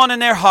work go on in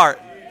their heart.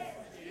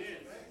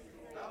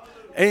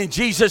 In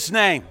Jesus'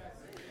 name.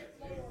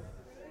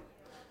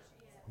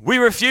 We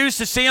refuse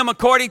to see them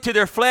according to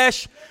their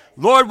flesh.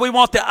 Lord, we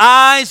want the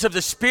eyes of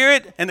the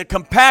Spirit and the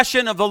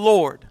compassion of the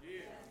Lord.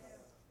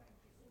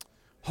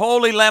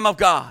 Holy Lamb of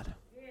God.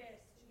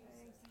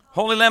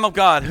 Holy Lamb of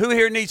God, who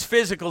here needs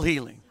physical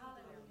healing?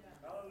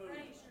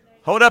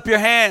 Hold up your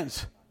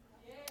hands.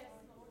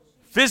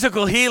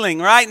 Physical healing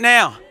right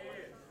now.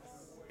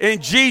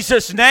 In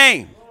Jesus'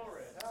 name.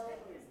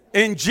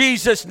 In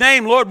Jesus'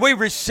 name, Lord, we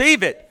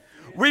receive it.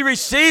 We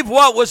receive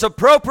what was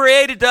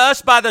appropriated to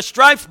us by the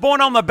stripes borne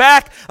on the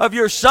back of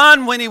your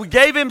Son when He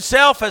gave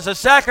Himself as a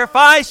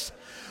sacrifice.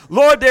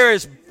 Lord, there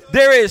is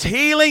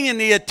healing in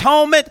the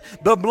atonement,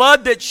 the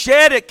blood that's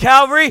shed at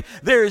Calvary.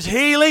 There is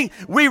healing.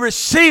 We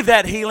receive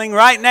that healing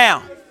right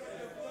now.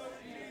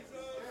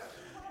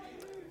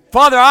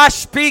 Father, I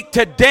speak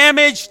to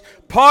damaged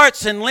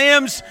parts and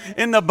limbs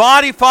in the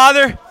body,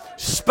 Father.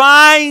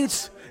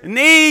 Spines,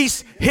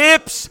 knees,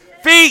 hips,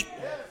 feet.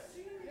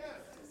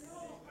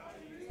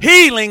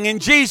 Healing in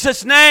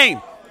Jesus' name.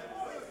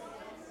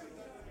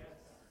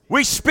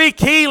 We speak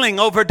healing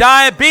over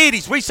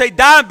diabetes. We say,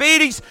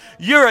 diabetes,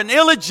 you're an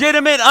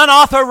illegitimate,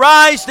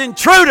 unauthorized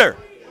intruder.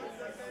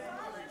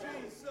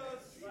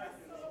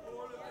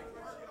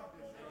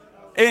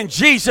 In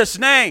Jesus'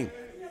 name.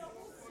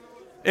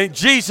 In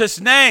Jesus'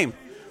 name.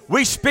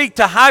 We speak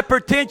to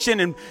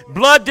hypertension and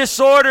blood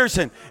disorders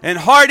and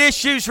heart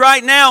issues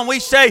right now. And we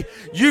say,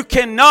 you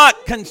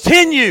cannot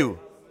continue.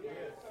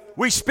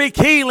 We speak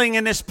healing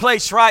in this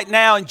place right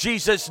now in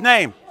Jesus'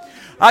 name.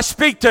 I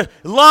speak to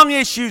lung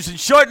issues and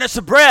shortness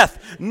of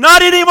breath.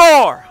 Not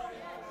anymore.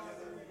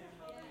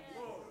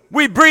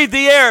 We breathe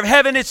the air of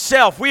heaven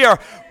itself.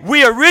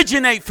 We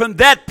originate from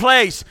that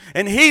place,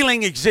 and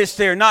healing exists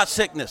there, not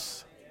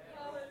sickness.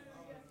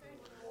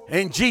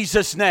 In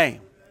Jesus'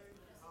 name.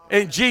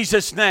 In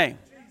Jesus' name.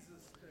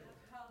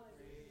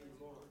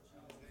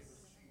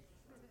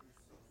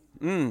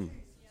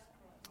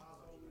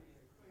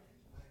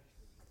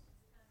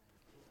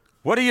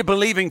 What are you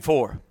believing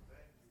for?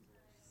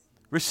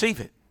 Receive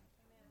it.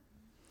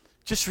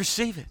 Just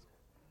receive it.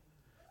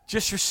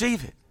 Just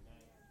receive it.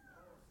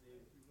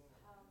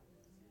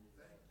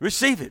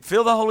 Receive it.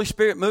 Feel the Holy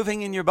Spirit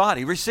moving in your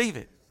body. Receive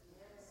it.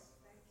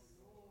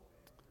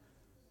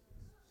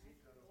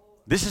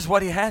 This is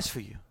what He has for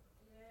you.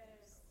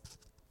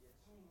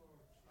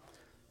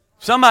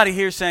 Somebody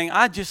here saying,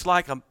 I just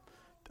like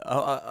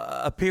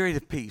a period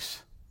of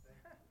peace.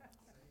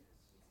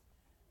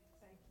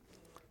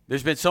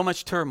 There's been so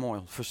much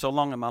turmoil for so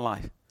long in my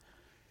life.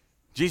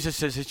 Jesus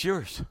says it's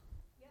yours.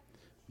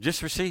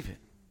 Just receive it.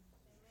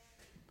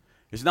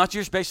 It's not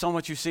yours based on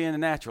what you see in the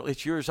natural.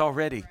 It's yours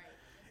already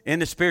in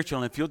the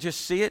spiritual. And if you'll just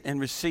see it and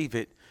receive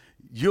it,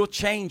 you'll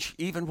change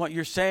even what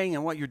you're saying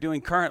and what you're doing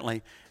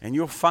currently, and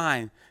you'll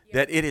find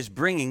that it is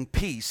bringing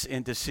peace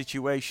into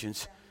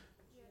situations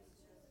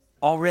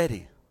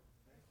already.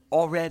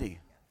 Already.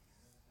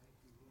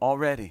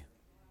 Already.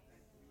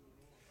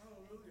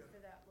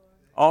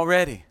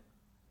 Already.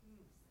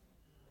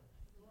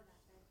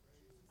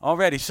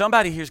 Already.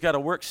 Somebody here's got a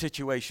work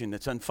situation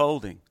that's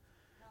unfolding,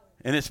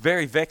 and it's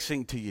very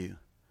vexing to you.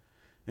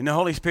 And the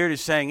Holy Spirit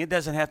is saying, it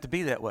doesn't have to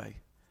be that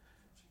way.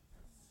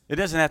 It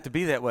doesn't have to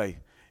be that way.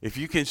 If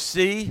you can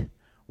see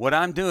what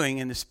I'm doing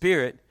in the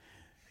Spirit,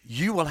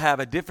 you will have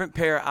a different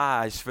pair of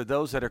eyes for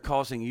those that are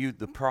causing you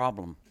the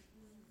problem.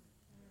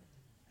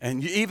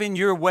 And even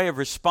your way of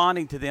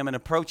responding to them and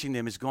approaching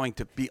them is going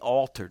to be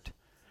altered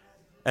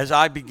as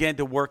I begin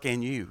to work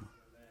in you.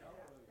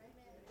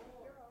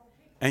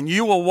 And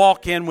you will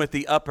walk in with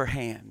the upper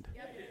hand.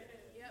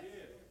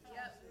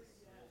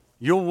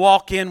 You'll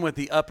walk in with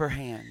the upper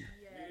hand.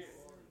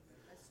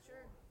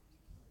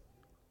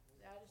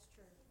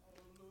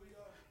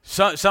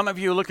 Some of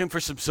you are looking for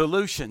some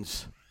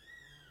solutions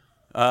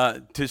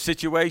to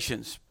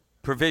situations,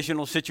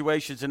 provisional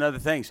situations and other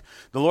things.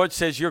 The Lord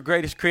says your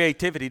greatest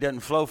creativity doesn't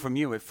flow from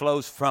you. It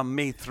flows from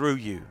me through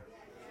you.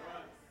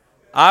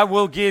 I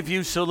will give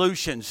you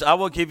solutions. I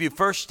will give you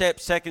first step,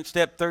 second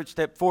step, third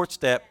step, fourth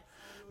step.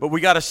 But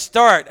we got to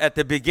start at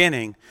the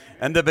beginning.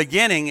 And the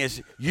beginning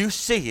is you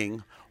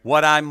seeing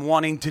what I'm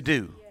wanting to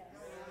do.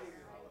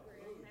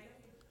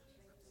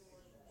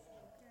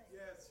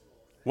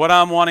 What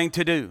I'm wanting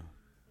to do.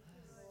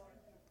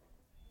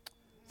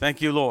 Thank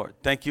you, Lord.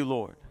 Thank you,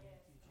 Lord.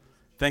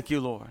 Thank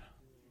you, Lord.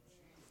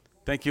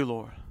 Thank you,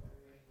 Lord.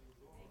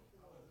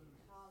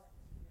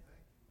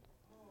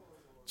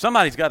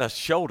 Somebody's got a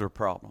shoulder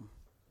problem.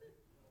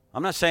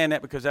 I'm not saying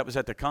that because that was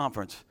at the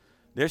conference.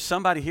 There's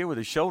somebody here with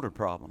a shoulder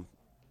problem.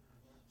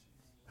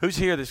 Who's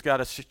here that's got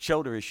a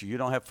shoulder issue? You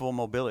don't have full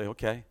mobility.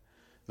 Okay.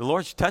 The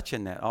Lord's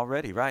touching that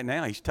already right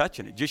now. He's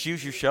touching it. Just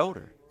use your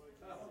shoulder.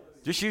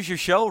 Just use your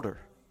shoulder.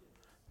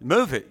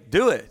 Move it.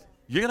 Do it.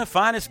 You're going to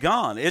find it's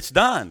gone. It's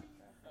done.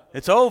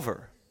 It's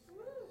over.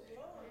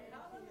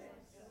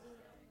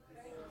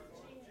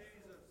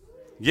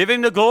 Give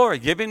him the glory.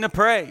 Give him the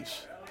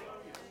praise.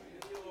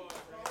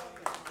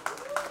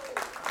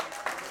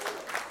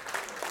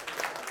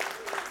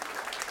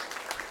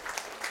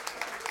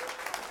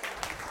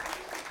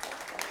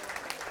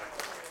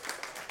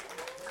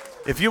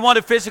 If you want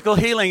a physical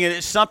healing and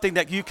it's something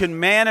that you can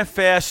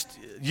manifest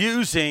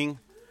using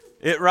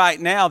it right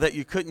now that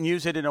you couldn't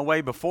use it in a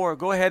way before,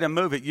 go ahead and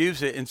move it,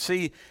 use it, and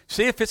see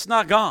if it's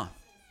not gone.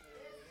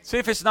 See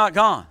if it's not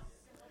gone.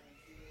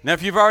 Now,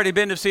 if you've already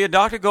been to see a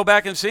doctor, go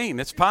back and see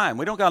him. It's fine.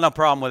 We don't got no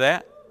problem with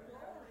that.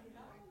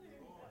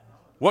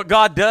 What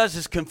God does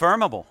is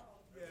confirmable.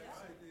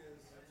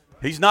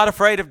 He's not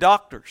afraid of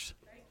doctors.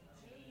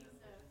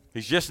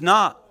 He's just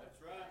not.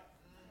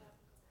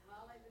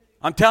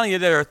 I'm telling you,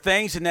 there are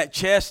things in that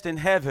chest in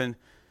heaven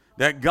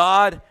that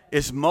God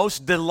is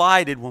most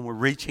delighted when we're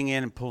reaching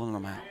in and pulling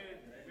them out.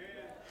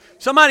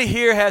 Somebody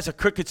here has a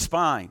crooked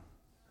spine.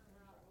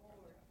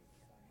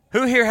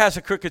 Who here has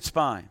a crooked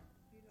spine?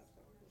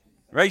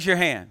 Raise your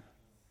hand.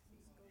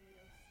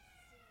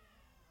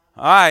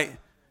 All right.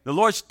 The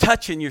Lord's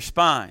touching your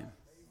spine.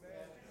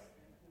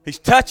 He's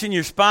touching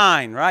your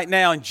spine right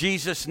now in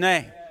Jesus'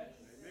 name.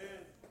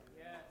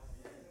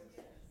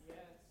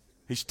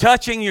 He's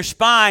touching your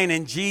spine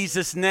in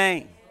Jesus'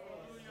 name.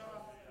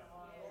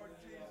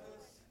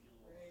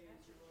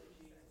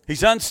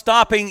 He's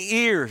unstopping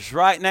ears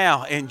right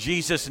now in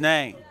Jesus'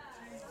 name.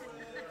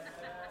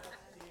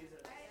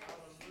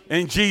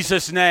 In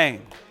Jesus'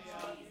 name.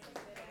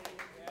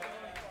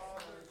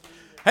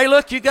 Hey,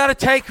 look, you got to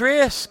take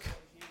risk.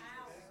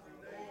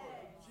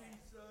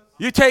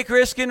 You take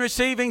risk in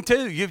receiving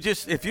too.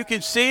 If you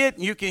can see it,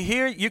 you can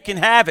hear it, you can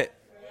have it.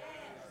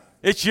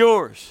 It's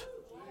yours.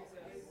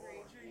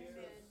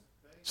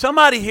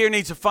 Somebody here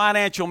needs a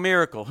financial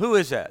miracle. Who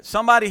is that?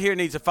 Somebody here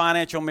needs a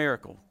financial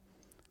miracle.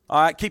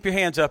 All right, keep your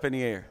hands up in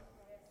the air.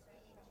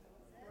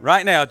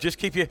 Right now, just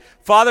keep your...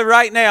 Father,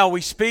 right now,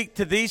 we speak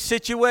to these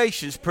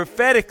situations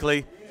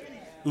prophetically.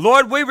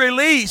 Lord, we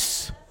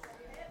release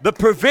the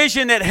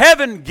provision that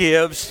heaven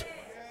gives,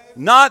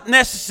 not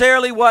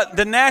necessarily what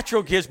the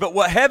natural gives, but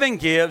what heaven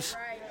gives.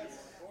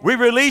 We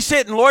release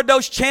it, and Lord,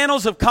 those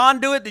channels of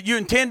conduit that you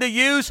intend to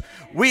use,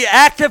 we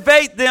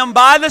activate them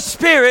by the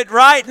Spirit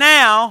right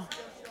now.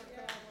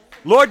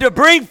 Lord, to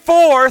bring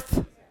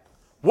forth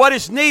what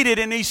is needed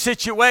in these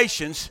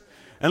situations.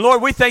 And Lord,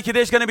 we thank you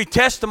there's going to be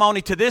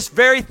testimony to this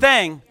very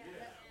thing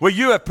where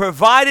you have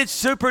provided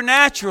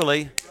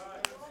supernaturally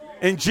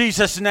in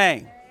Jesus'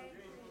 name.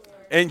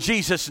 In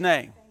Jesus'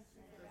 name.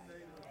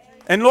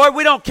 And Lord,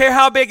 we don't care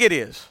how big it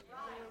is.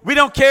 We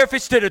don't care if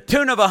it's to the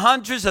tune of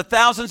hundreds of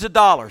thousands of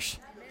dollars.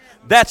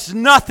 That's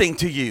nothing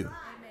to you.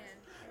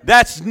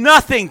 That's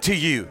nothing to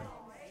you.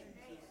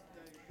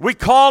 We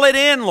call it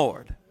in,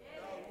 Lord.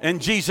 In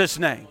Jesus'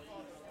 name.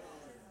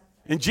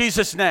 In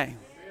Jesus' name.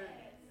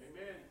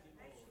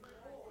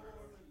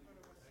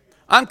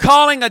 I'm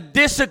calling a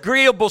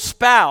disagreeable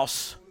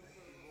spouse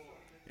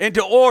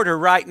into order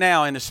right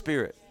now in the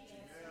Spirit.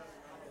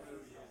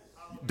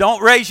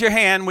 Don't raise your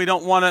hand. We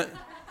don't want to.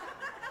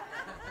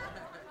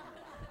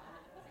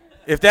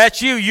 If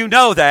that's you, you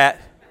know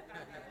that.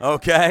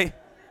 Okay?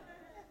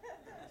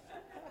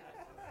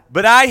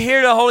 But I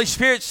hear the Holy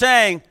Spirit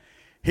saying,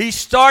 He's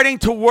starting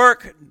to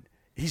work.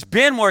 He's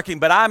been working,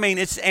 but I mean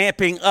it's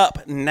amping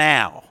up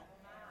now.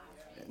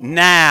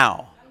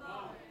 Now.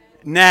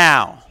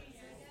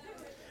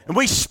 And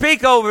we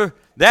speak over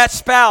that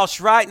spouse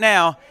right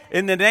now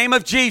in the name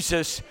of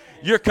Jesus.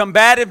 Your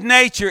combative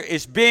nature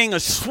is being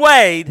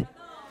assuaged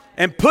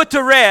and put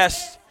to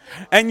rest,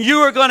 and you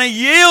are going to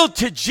yield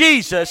to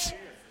Jesus.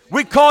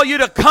 We call you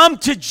to come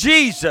to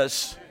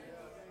Jesus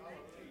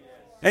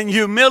in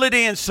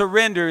humility and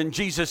surrender in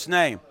Jesus'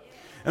 name.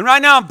 And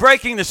right now I'm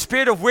breaking the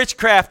spirit of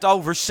witchcraft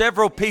over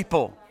several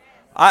people.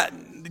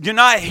 You're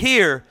not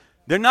here.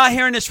 They're not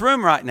here in this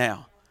room right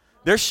now.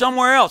 They're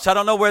somewhere else. I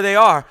don't know where they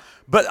are.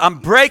 But I'm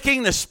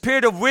breaking the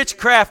spirit of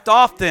witchcraft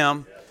off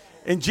them.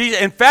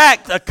 In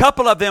fact, a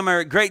couple of them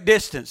are at great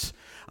distance.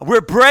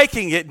 We're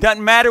breaking it.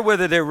 Doesn't matter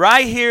whether they're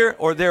right here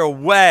or they're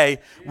away.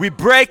 We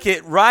break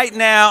it right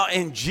now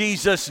in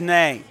Jesus'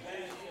 name.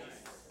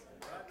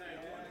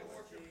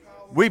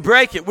 We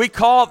break it. We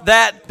call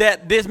that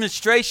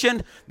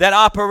demonstration, that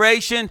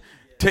operation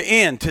to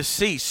end, to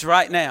cease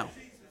right now.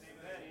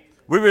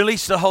 We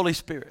release the Holy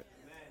Spirit.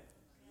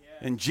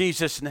 In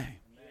Jesus' name.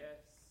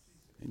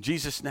 In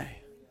Jesus' name.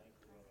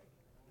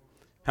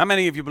 How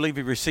many of you believe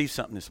you received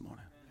something this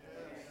morning?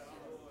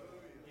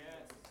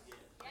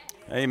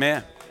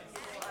 Amen.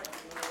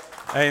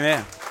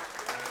 Amen.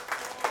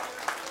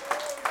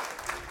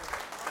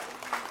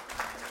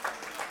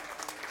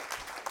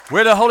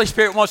 Where the Holy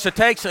Spirit wants to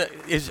take us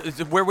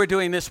is where we're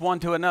doing this one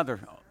to another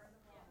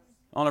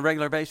on a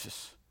regular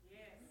basis.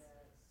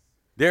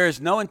 There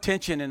is no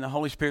intention in the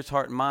Holy Spirit's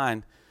heart and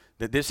mind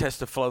that this has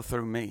to flow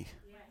through me.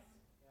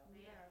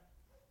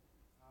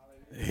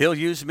 He'll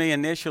use me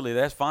initially,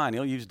 that's fine.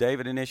 He'll use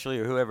David initially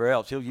or whoever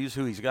else. He'll use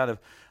who he's got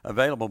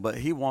available, but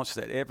he wants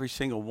that every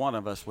single one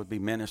of us would be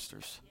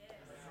ministers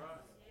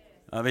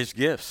of his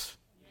gifts,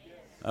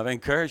 of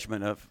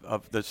encouragement,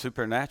 of the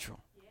supernatural.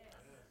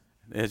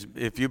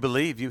 If you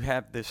believe, you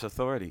have this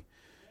authority.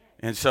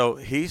 And so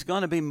he's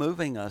going to be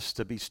moving us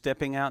to be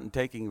stepping out and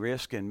taking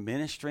risk and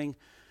ministering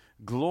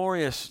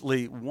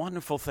gloriously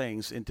wonderful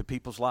things into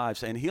people's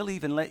lives. And he'll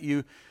even let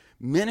you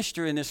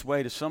minister in this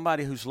way to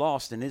somebody who's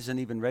lost and isn't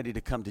even ready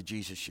to come to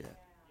Jesus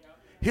yet.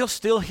 He'll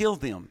still heal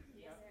them.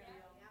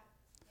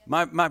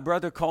 My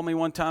brother called me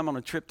one time on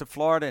a trip to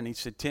Florida, and he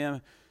said,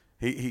 Tim,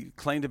 he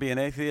claimed to be an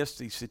atheist.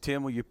 He said,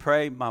 Tim, will you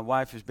pray? My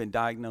wife has been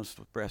diagnosed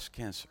with breast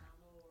cancer.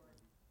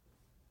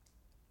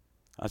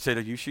 I said,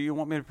 are you sure you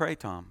want me to pray,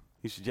 Tom?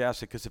 He said, yeah. I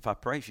said, because if I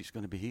pray, she's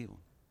going to be healed.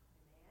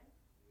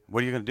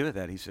 What are you going to do with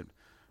that? He said,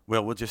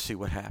 well, we'll just see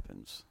what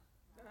happens.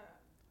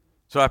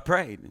 So I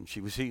prayed, and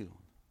she was healed.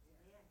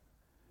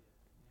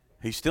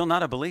 He's still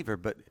not a believer,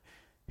 but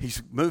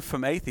he's moved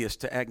from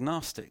atheist to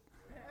agnostic.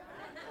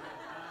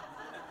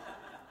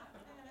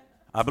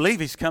 I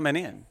believe he's coming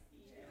in.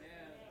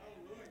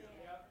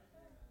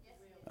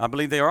 I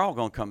believe they are all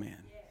going to come in.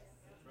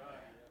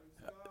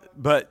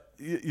 But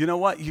you know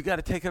what? You got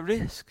to take a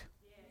risk.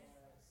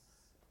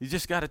 You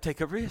just got to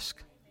take a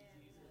risk.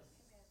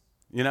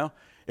 You know,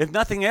 if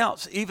nothing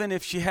else, even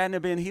if she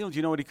hadn't been healed,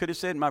 you know what he could have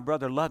said? My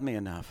brother loved me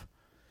enough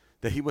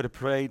that he would have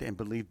prayed and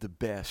believed the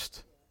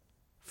best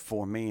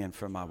for me and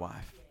for my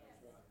wife.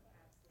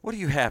 What do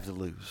you have to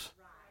lose?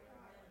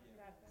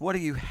 What do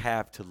you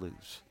have to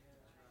lose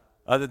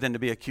other than to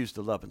be accused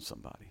of loving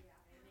somebody?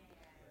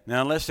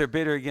 Now, unless they're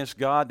bitter against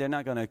God, they're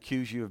not going to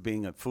accuse you of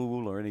being a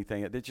fool or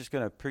anything. They're just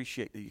going to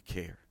appreciate that you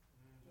care.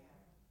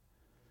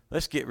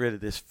 Let's get rid of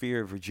this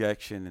fear of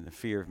rejection and the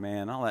fear of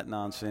man, all that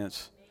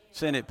nonsense.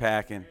 Send it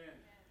packing.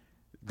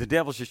 The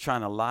devil's just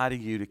trying to lie to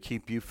you to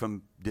keep you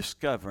from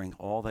discovering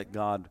all that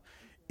God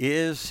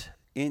is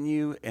in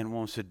you and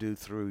wants to do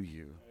through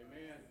you.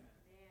 Amen.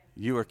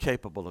 You are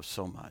capable of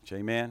so much.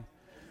 Amen? Amen.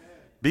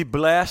 Be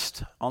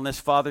blessed on this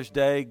Father's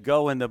Day.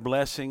 Go in the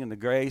blessing and the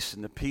grace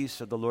and the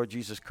peace of the Lord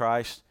Jesus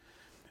Christ.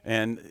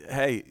 And,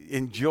 hey,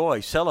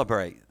 enjoy,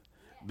 celebrate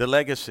the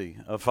legacy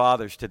of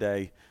fathers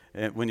today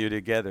when you're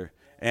together.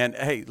 And,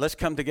 hey, let's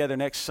come together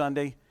next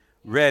Sunday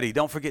ready.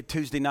 Don't forget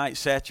Tuesday night,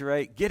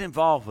 Saturate. Get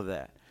involved with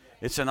that.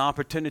 It's an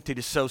opportunity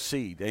to sow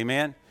seed.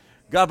 Amen?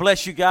 God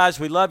bless you guys.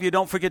 We love you.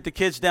 Don't forget the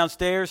kids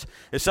downstairs.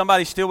 If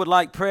somebody still would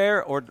like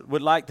prayer or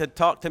would like to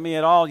talk to me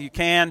at all, you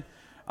can.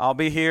 I'll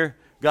be here.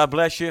 God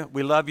bless you.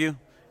 We love you.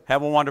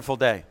 Have a wonderful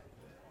day.